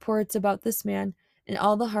many reports about this man and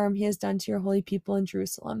all the harm he has done to your holy people in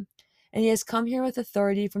Jerusalem, and he has come here with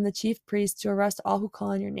authority from the chief priest to arrest all who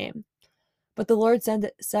call on your name. But the Lord said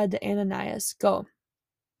to Ananias, Go.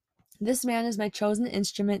 This man is my chosen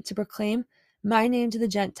instrument to proclaim my name to the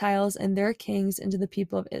Gentiles and their kings and to the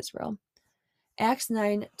people of Israel. Acts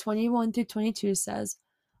 9:21-22 says,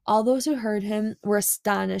 All those who heard him were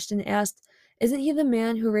astonished and asked, Isn't he the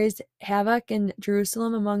man who raised havoc in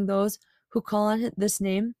Jerusalem among those who call on this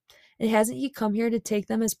name? And hasn't he come here to take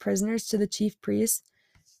them as prisoners to the chief priests?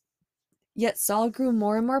 Yet Saul grew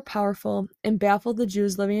more and more powerful and baffled the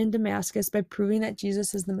Jews living in Damascus by proving that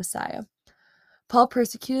Jesus is the Messiah. Paul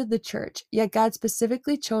persecuted the church, yet God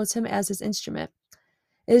specifically chose him as his instrument.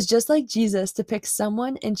 It is just like Jesus to pick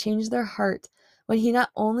someone and change their heart when he not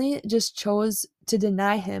only just chose to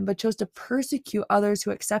deny him, but chose to persecute others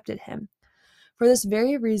who accepted him. For this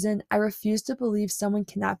very reason, I refuse to believe someone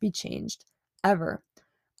cannot be changed, ever.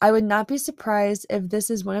 I would not be surprised if this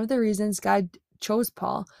is one of the reasons God chose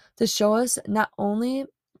Paul, to show us not only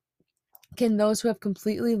can those who have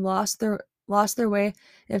completely lost their way and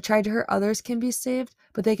have tried to hurt others can be saved,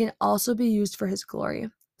 but they can also be used for his glory.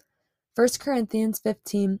 1 Corinthians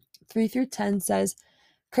 15:3-10 says,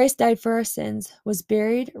 Christ died for our sins, was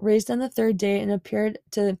buried, raised on the third day, and appeared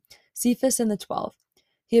to Cephas and the 12.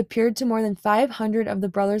 He appeared to more than 500 of the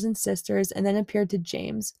brothers and sisters, and then appeared to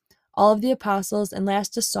James, all of the apostles, and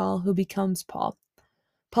last to Saul, who becomes Paul.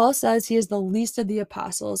 Paul says he is the least of the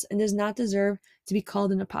apostles and does not deserve to be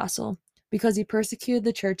called an apostle, because he persecuted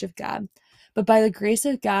the church of God. But by the grace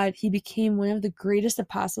of God, he became one of the greatest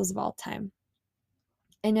apostles of all time.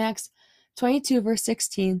 In Acts 22, verse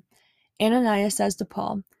 16, Ananias says to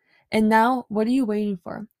Paul, And now, what are you waiting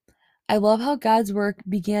for? I love how God's work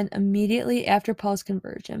began immediately after Paul's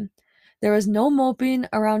conversion. There was no moping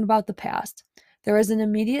around about the past. There was an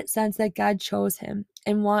immediate sense that God chose him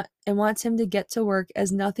and wants him to get to work,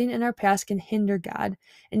 as nothing in our past can hinder God,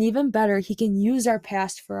 and even better, he can use our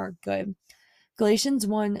past for our good. Galatians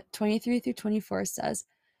 1:23-24 says,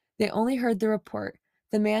 They only heard the report.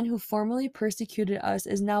 The man who formerly persecuted us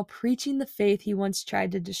is now preaching the faith he once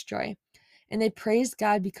tried to destroy, and they praised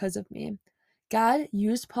God because of me. God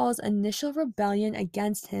used Paul's initial rebellion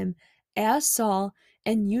against him as Saul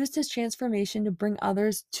and used his transformation to bring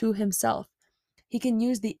others to himself. He can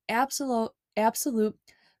use the absolute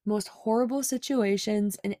most horrible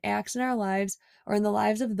situations and acts in our lives or in the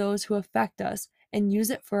lives of those who affect us and use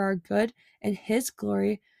it for our good and his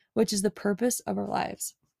glory, which is the purpose of our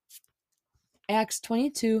lives. Acts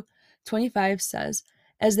 22:25 says,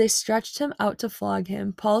 As they stretched him out to flog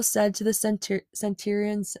him, Paul said to the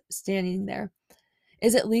centurions standing there,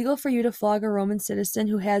 Is it legal for you to flog a Roman citizen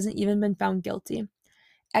who hasn't even been found guilty?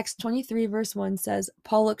 Acts 23, verse 1 says,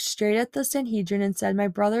 Paul looked straight at the Sanhedrin and said, My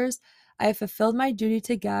brothers, I have fulfilled my duty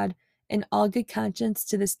to God in all good conscience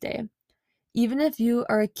to this day. Even if you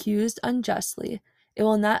are accused unjustly, It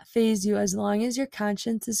will not faze you as long as your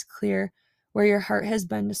conscience is clear where your heart has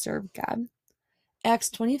been to serve God. Acts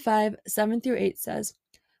 25, 7-8 says,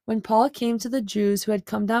 When Paul came to the Jews who had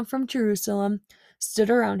come down from Jerusalem, stood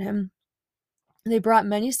around him, they brought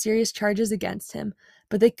many serious charges against him,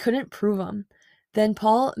 but they couldn't prove them. Then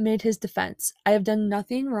Paul made his defense. I have done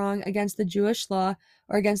nothing wrong against the Jewish law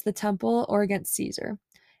or against the temple or against Caesar.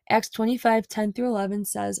 Acts 25, 10-11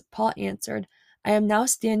 says, Paul answered, I am now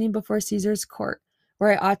standing before Caesar's court,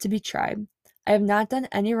 where I ought to be tried. I have not done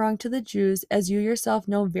any wrong to the Jews, as you yourself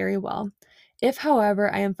know very well. If,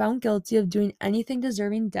 however, I am found guilty of doing anything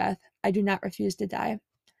deserving death, I do not refuse to die.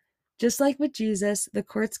 Just like with Jesus, the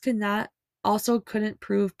courts couldn't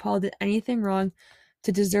prove Paul did anything wrong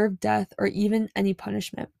to deserve death or even any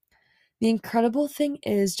punishment. The incredible thing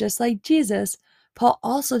is, just like Jesus, Paul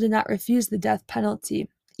also did not refuse the death penalty,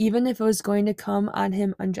 even if it was going to come on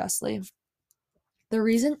him unjustly. The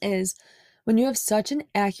reason is, when you have such an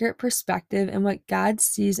accurate perspective in what God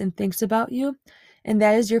sees and thinks about you, and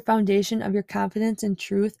that is your foundation of your confidence and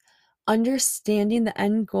truth, understanding the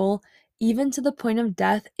end goal, even to the point of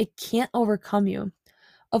death, it can't overcome you.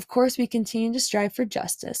 Of course, we continue to strive for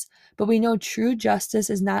justice, but we know true justice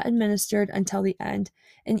is not administered until the end,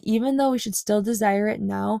 and even though we should still desire it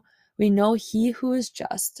now, we know he who is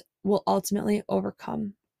just will ultimately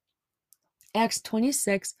overcome. Acts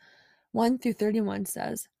 26, 1-31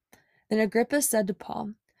 says, Then Agrippa said to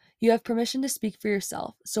Paul, You have permission to speak for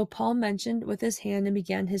yourself. So Paul mentioned with his hand and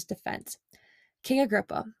began his defense. King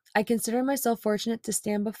Agrippa, I consider myself fortunate to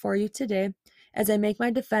stand before you today as I make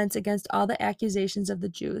my defense against all the accusations of the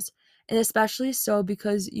Jews, and especially so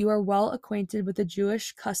because you are well acquainted with the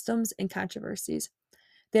Jewish customs and controversies.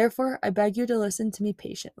 Therefore, I beg you to listen to me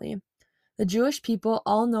patiently. The Jewish people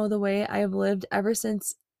all know the way I have lived ever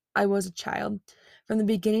since I was a child, from the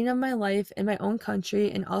beginning of my life in my own country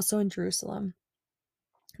and also in Jerusalem.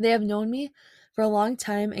 They have known me for a long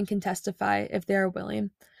time and can testify, if they are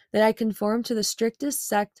willing, that I conform to the strictest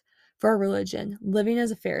sect for our religion, living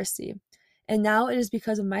as a Pharisee. And now it is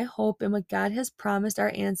because of my hope in what God has promised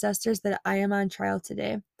our ancestors that I am on trial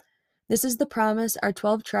today. This is the promise our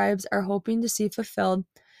 12 tribes are hoping to see fulfilled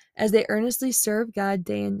as they earnestly serve God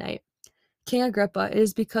day and night. King Agrippa, it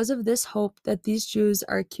is because of this hope that these Jews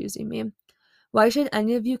are accusing me. Why should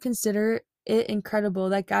any of you consider it incredible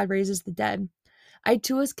that God raises the dead? I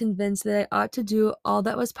too was convinced that I ought to do all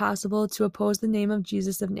that was possible to oppose the name of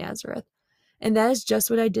Jesus of Nazareth, and that is just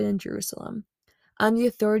what I did in Jerusalem. On the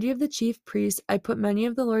authority of the chief priests, I put many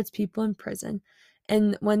of the Lord's people in prison,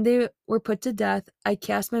 and when they were put to death, I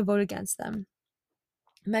cast my vote against them.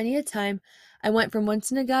 Many a time I went from one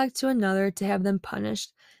synagogue to another to have them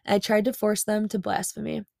punished, and I tried to force them to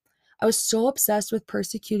blasphemy. I was so obsessed with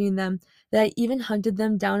persecuting them that I even hunted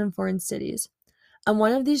them down in foreign cities. On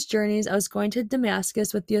one of these journeys, I was going to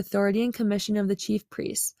Damascus with the authority and commission of the chief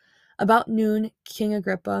priests. About noon, King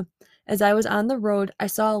Agrippa, as I was on the road, I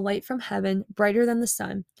saw a light from heaven, brighter than the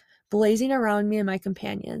sun, blazing around me and my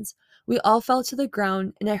companions. We all fell to the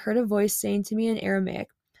ground, and I heard a voice saying to me in Aramaic,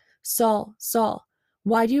 Saul, Saul,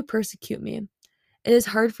 why do you persecute me? It is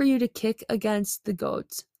hard for you to kick against the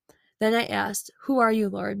goads. Then I asked, Who are you,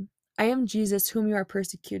 Lord? I am Jesus, whom you are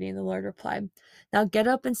persecuting, the Lord replied. Now get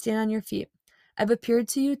up and stand on your feet. I have appeared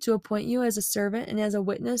to you to appoint you as a servant and as a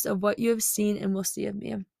witness of what you have seen and will see of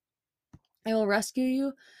me. I will rescue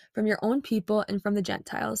you from your own people and from the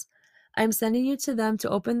Gentiles. I am sending you to them to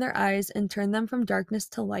open their eyes and turn them from darkness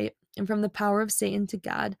to light and from the power of Satan to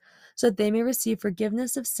God, so that they may receive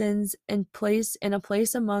forgiveness of sins and a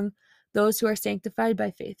place among those who are sanctified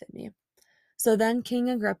by faith in me. So then, King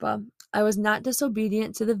Agrippa, I was not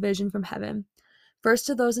disobedient to the vision from heaven. First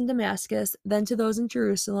to those in Damascus, then to those in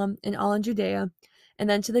Jerusalem, and all in Judea, and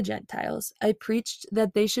then to the Gentiles. I preached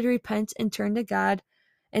that they should repent and turn to God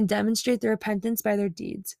and demonstrate their repentance by their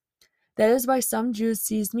deeds. That is why some Jews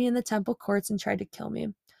seized me in the temple courts and tried to kill me.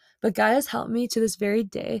 But God has helped me to this very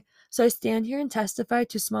day, so I stand here and testify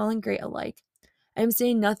to small and great alike. I am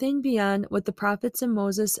saying nothing beyond what the prophets and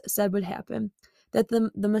Moses said would happen, that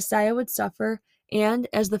the Messiah would suffer, and,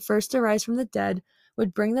 as the first to rise from the dead,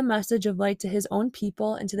 would bring the message of light to his own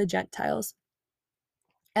people and to the Gentiles.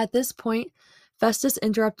 At this point, Festus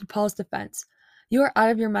interrupted Paul's defense. You are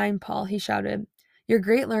out of your mind, Paul, he shouted. Your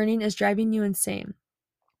great learning is driving you insane.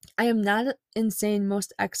 I am not insane,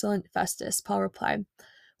 most excellent Festus, Paul replied.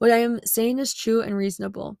 What I am saying is true and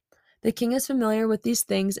reasonable. The king is familiar with these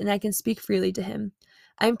things, and I can speak freely to him.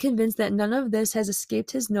 I am convinced that none of this has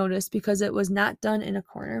escaped his notice because it was not done in a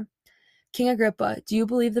corner. King Agrippa, do you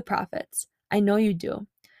believe the prophets? I know you do.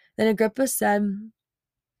 Then Agrippa said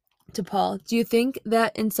to Paul, Do you think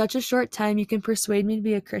that in such a short time you can persuade me to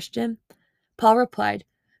be a Christian? Paul replied,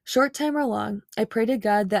 "Short time or long, I pray to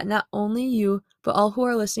God that not only you, but all who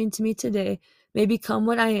are listening to me today may become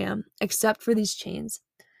what I am, except for these chains."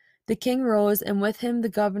 The king rose, and with him the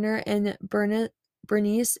governor and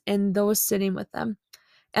Bernice and those sitting with them.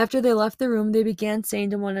 After they left the room, they began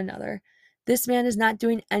saying to one another, "This man is not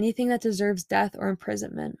doing anything that deserves death or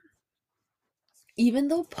imprisonment." Even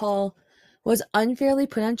though Paul was unfairly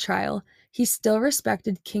put on trial, he still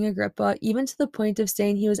respected King Agrippa, even to the point of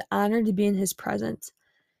saying he was honored to be in his presence.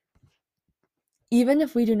 Even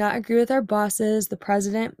if we do not agree with our bosses, the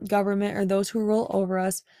president, government, or those who rule over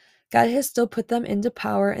us, God has still put them into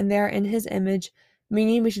power and they are in his image,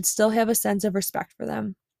 meaning we should still have a sense of respect for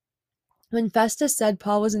them. When Festus said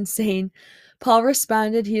Paul was insane, Paul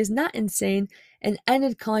responded he is not insane and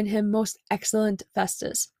ended calling him most excellent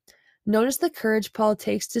Festus. Notice the courage Paul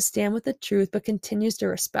takes to stand with the truth but continues to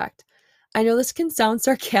respect. I know this can sound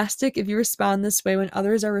sarcastic if you respond this way when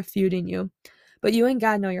others are refuting you, but you and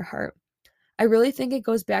God know your heart. I really think it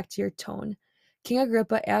goes back to your tone. King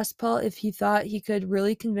Agrippa asked Paul if he thought he could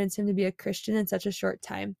really convince him to be a Christian in such a short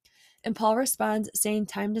time, and Paul responds saying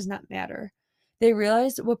time does not matter. They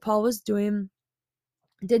realized what Paul was doing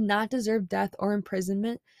did not deserve death or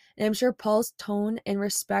imprisonment, and I'm sure Paul's tone and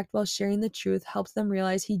respect while sharing the truth helped them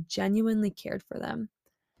realize he genuinely cared for them.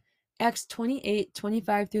 Acts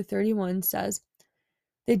 28:25-31 says,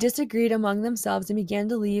 "They disagreed among themselves and began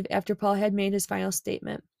to leave after Paul had made his final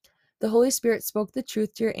statement. The Holy Spirit spoke the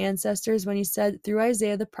truth to your ancestors when he said through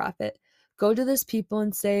Isaiah the prophet, 'Go to this people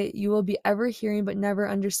and say, you will be ever hearing but never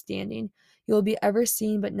understanding. You will be ever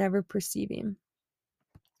seeing but never perceiving.'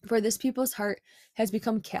 For this people's heart has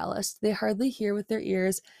become calloused. They hardly hear with their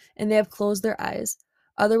ears, and they have closed their eyes.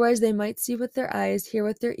 Otherwise they might see with their eyes, hear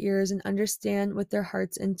with their ears, and understand with their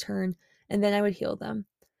hearts and turn, and then I would heal them.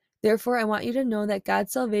 Therefore I want you to know that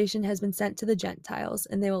God's salvation has been sent to the Gentiles,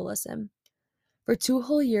 and they will listen." For 2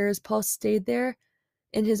 whole years, Paul stayed there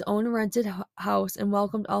in his own rented house and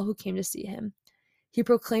welcomed all who came to see him. He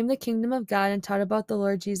proclaimed the kingdom of God and taught about the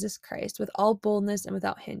Lord Jesus Christ with all boldness and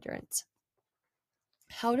without hindrance.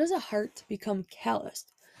 How does a heart become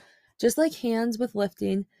calloused? Just like hands with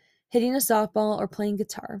lifting, hitting a softball, or playing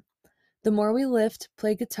guitar. The more we lift,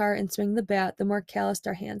 play guitar, and swing the bat, the more calloused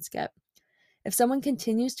our hands get. If someone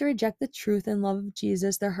continues to reject the truth and love of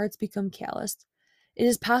Jesus, their hearts become calloused. It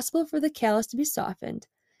is possible for the callous to be softened.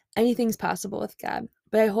 Anything's possible with God,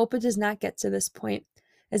 but I hope it does not get to this point,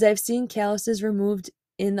 as I've seen calluses removed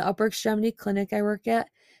in the upper extremity clinic I work at,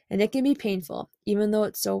 and it can be painful, even though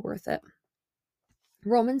it's so worth it.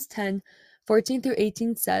 Romans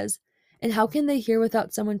 10:14-18 says, "And how can they hear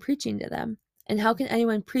without someone preaching to them? And how can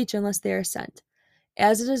anyone preach unless they are sent?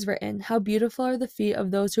 As it is written, how beautiful are the feet of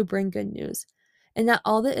those who bring good news. And not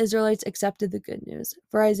all the Israelites accepted the good news.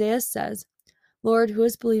 For Isaiah says, 'Lord, who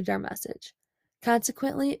has believed our message?'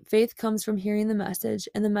 Consequently, faith comes from hearing the message,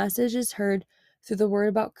 and the message is heard through the word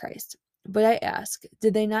about Christ. But I ask,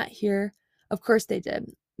 did they not hear? Of course they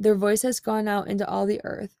did. Their voice has gone out into all the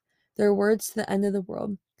earth, their words to the end of the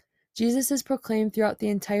world. Jesus is proclaimed throughout the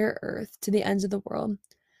entire earth, to the ends of the world.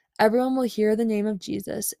 Everyone will hear the name of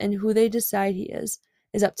Jesus, and who they decide he is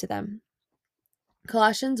up to them."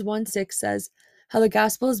 Colossians 1:6 says how the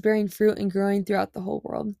gospel is bearing fruit and growing throughout the whole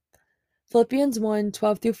world. Philippians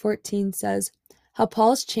 1:12-14 says how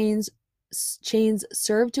Paul's chains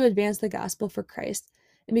serve to advance the gospel for Christ.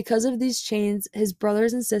 And because of these chains, his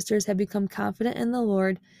brothers and sisters have become confident in the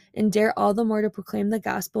Lord and dare all the more to proclaim the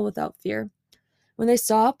gospel without fear. When they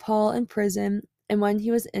saw Paul in prison and when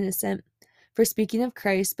he was innocent for speaking of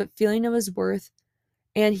Christ, but feeling of his worth,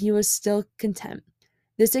 and he was still content.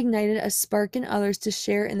 This ignited a spark in others to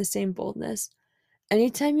share in the same boldness.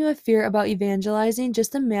 Anytime you have fear about evangelizing,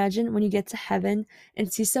 just imagine when you get to heaven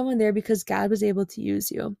and see someone there because God was able to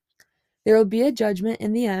use you. There will be a judgment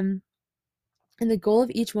in the end, and the goal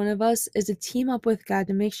of each one of us is to team up with God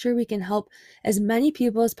to make sure we can help as many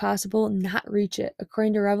people as possible not reach it,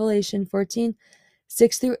 according to Revelation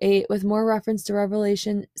 14:6-8, with more reference to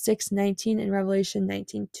Revelation 6:19 and Revelation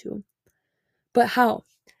 19:2. But how?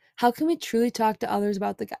 How can we truly talk to others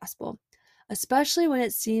about the gospel, especially when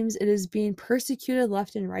it seems it is being persecuted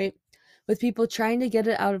left and right, with people trying to get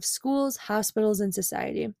it out of schools, hospitals, and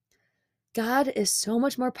society? God is so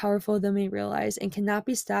much more powerful than we realize and cannot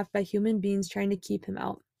be stopped by human beings trying to keep him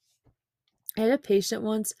out. I had a patient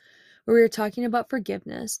once where we were talking about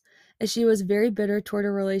forgiveness, as she was very bitter toward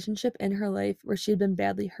a relationship in her life where she had been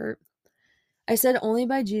badly hurt. I said, only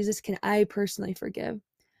by Jesus can I personally forgive.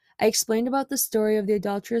 I explained about the story of the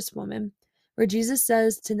adulterous woman, where Jesus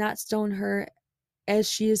says to not stone her as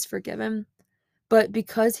she is forgiven, but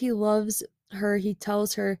because he loves her, he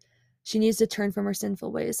tells her she needs to turn from her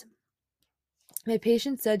sinful ways. My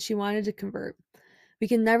patient said she wanted to convert. We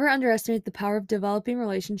can never underestimate the power of developing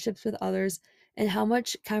relationships with others and how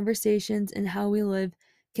much conversations and how we live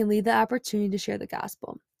can lead the opportunity to share the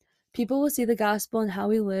gospel. People will see the gospel in how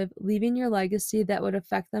we live, leaving your legacy that would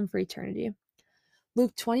affect them for eternity.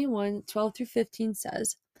 Luke 21:12-15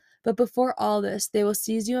 says, "But before all this, they will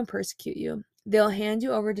seize you and persecute you. They will hand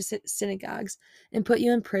you over to synagogues and put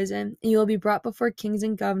you in prison, and you will be brought before kings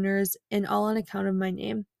and governors, and all on account of my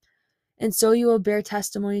name. And so you will bear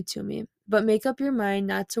testimony to me. But make up your mind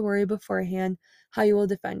not to worry beforehand how you will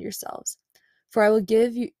defend yourselves. For I will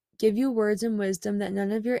give you words and wisdom that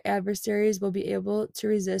none of your adversaries will be able to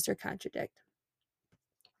resist or contradict."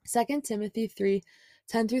 2 Timothy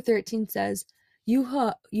 3:10-13 says, You,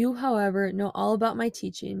 however, know all about my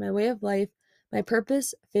teaching, my way of life, my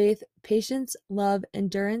purpose, faith, patience, love,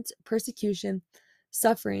 endurance, persecution,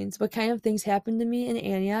 sufferings, what kind of things happened to me in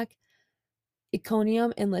Antioch,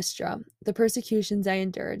 Iconium, and Lystra, the persecutions I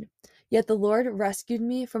endured. Yet the Lord rescued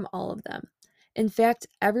me from all of them. In fact,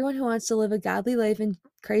 everyone who wants to live a godly life in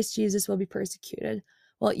Christ Jesus will be persecuted,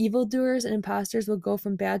 while evildoers and impostors will go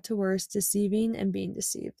from bad to worse, deceiving and being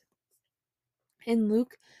deceived. In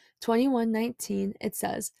Luke 21:19, it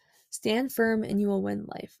says, "Stand firm and you will win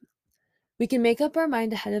life." We can make up our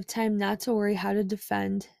mind ahead of time not to worry how to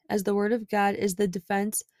defend, as the Word of God is the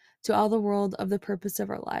defense to all the world of the purpose of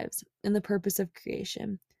our lives and the purpose of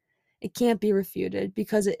creation. It can't be refuted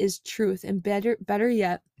because it is truth, and better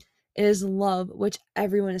yet, it is love, which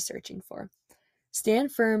everyone is searching for.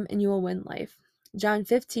 Stand firm and you will win life. John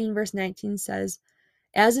 15:19 says,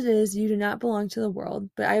 "As it is, you do not belong to the world,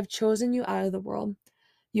 but I have chosen you out of the world.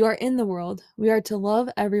 You are in the world. We are to love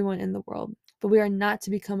everyone in the world, but we are not to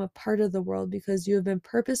become a part of the world because you have been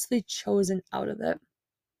purposely chosen out of it."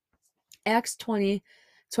 Acts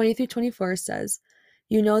 20:20-24 says,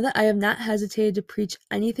 "You know that I have not hesitated to preach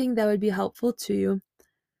anything that would be helpful to you,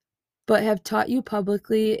 but have taught you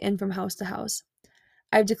publicly and from house to house.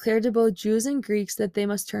 I have declared to both Jews and Greeks that they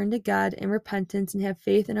must turn to God in repentance and have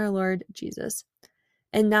faith in our Lord Jesus.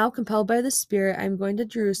 And now, compelled by the Spirit, I am going to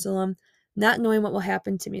Jerusalem, not knowing what will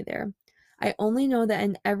happen to me there. I only know that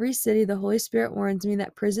in every city the Holy Spirit warns me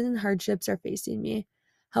that prison and hardships are facing me.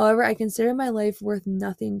 However, I consider my life worth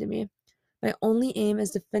nothing to me. My only aim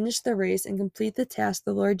is to finish the race and complete the task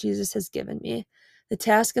the Lord Jesus has given me, the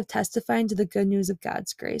task of testifying to the good news of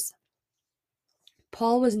God's grace."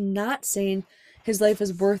 Paul was not saying his life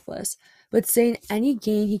is worthless, but saying any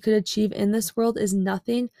gain he could achieve in this world is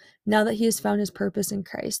nothing now that he has found his purpose in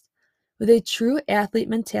Christ. With a true athlete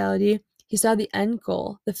mentality, he saw the end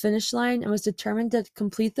goal, the finish line, and was determined to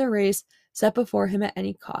complete the race set before him at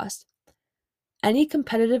any cost. Any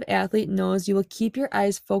competitive athlete knows you will keep your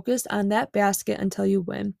eyes focused on that basket until you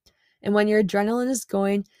win. And when your adrenaline is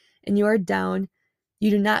going and you are down, you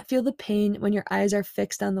do not feel the pain when your eyes are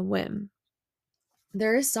fixed on the win.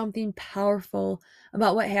 There is something powerful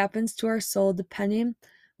about what happens to our soul depending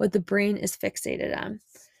what the brain is fixated on.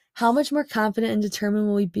 How much more confident and determined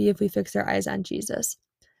will we be if we fix our eyes on Jesus?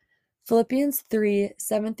 Philippians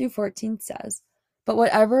 3:7-14 says, "But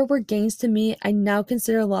whatever were gains to me, I now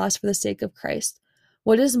consider loss for the sake of Christ.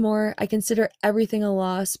 What is more, I consider everything a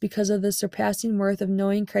loss because of the surpassing worth of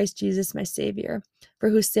knowing Christ Jesus my Savior, for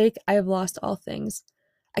whose sake I have lost all things.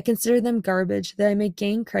 I consider them garbage, that I may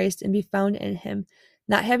gain Christ and be found in him,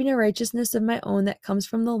 not having a righteousness of my own that comes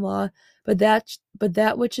from the law, but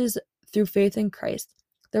that which is through faith in Christ,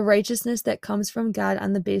 the righteousness that comes from God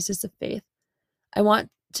on the basis of faith. I want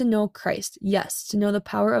to know Christ, yes, to know the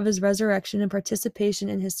power of his resurrection and participation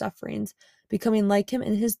in his sufferings, becoming like him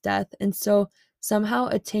in his death, and so somehow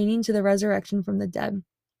attaining to the resurrection from the dead.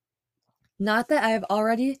 Not that I have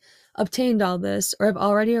already obtained all this or have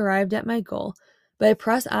already arrived at my goal, but I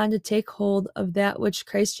press on to take hold of that which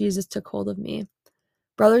Christ Jesus took hold of me.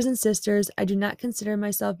 Brothers and sisters, I do not consider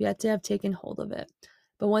myself yet to have taken hold of it.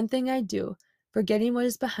 But one thing I do, forgetting what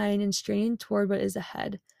is behind and straining toward what is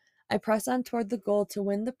ahead, I press on toward the goal to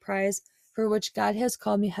win the prize for which God has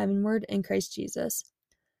called me heavenward in Christ Jesus."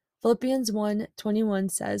 Philippians 1:21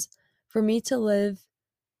 says, "For me to live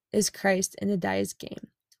is Christ and to die is gain."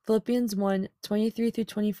 Philippians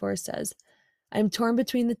 1:23-24 says, "I am torn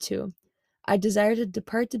between the two. I desire to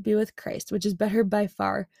depart to be with Christ, which is better by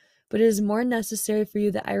far, but it is more necessary for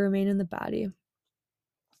you that I remain in the body."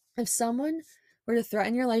 If someone were to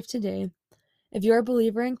threaten your life today, if you are a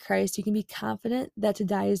believer in Christ, you can be confident that to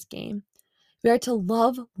die is gain. We are to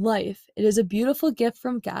love life. It is a beautiful gift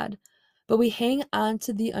from God, but we hang on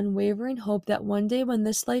to the unwavering hope that one day when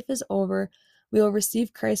this life is over, we will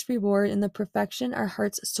receive Christ's reward and the perfection our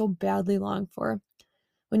hearts so badly long for.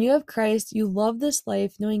 When you have Christ, you love this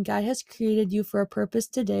life, knowing God has created you for a purpose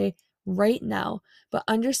today, right now, but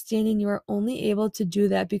understanding you are only able to do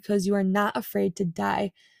that because you are not afraid to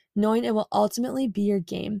die, knowing it will ultimately be your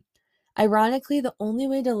game. Ironically, the only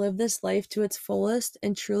way to live this life to its fullest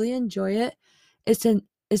and truly enjoy it is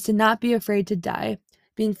to not be afraid to die,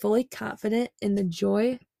 being fully confident in the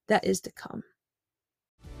joy that is to come.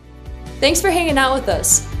 Thanks for hanging out with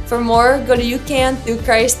us. For more, go to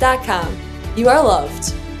youcanthroughchrist.com. You are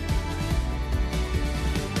loved.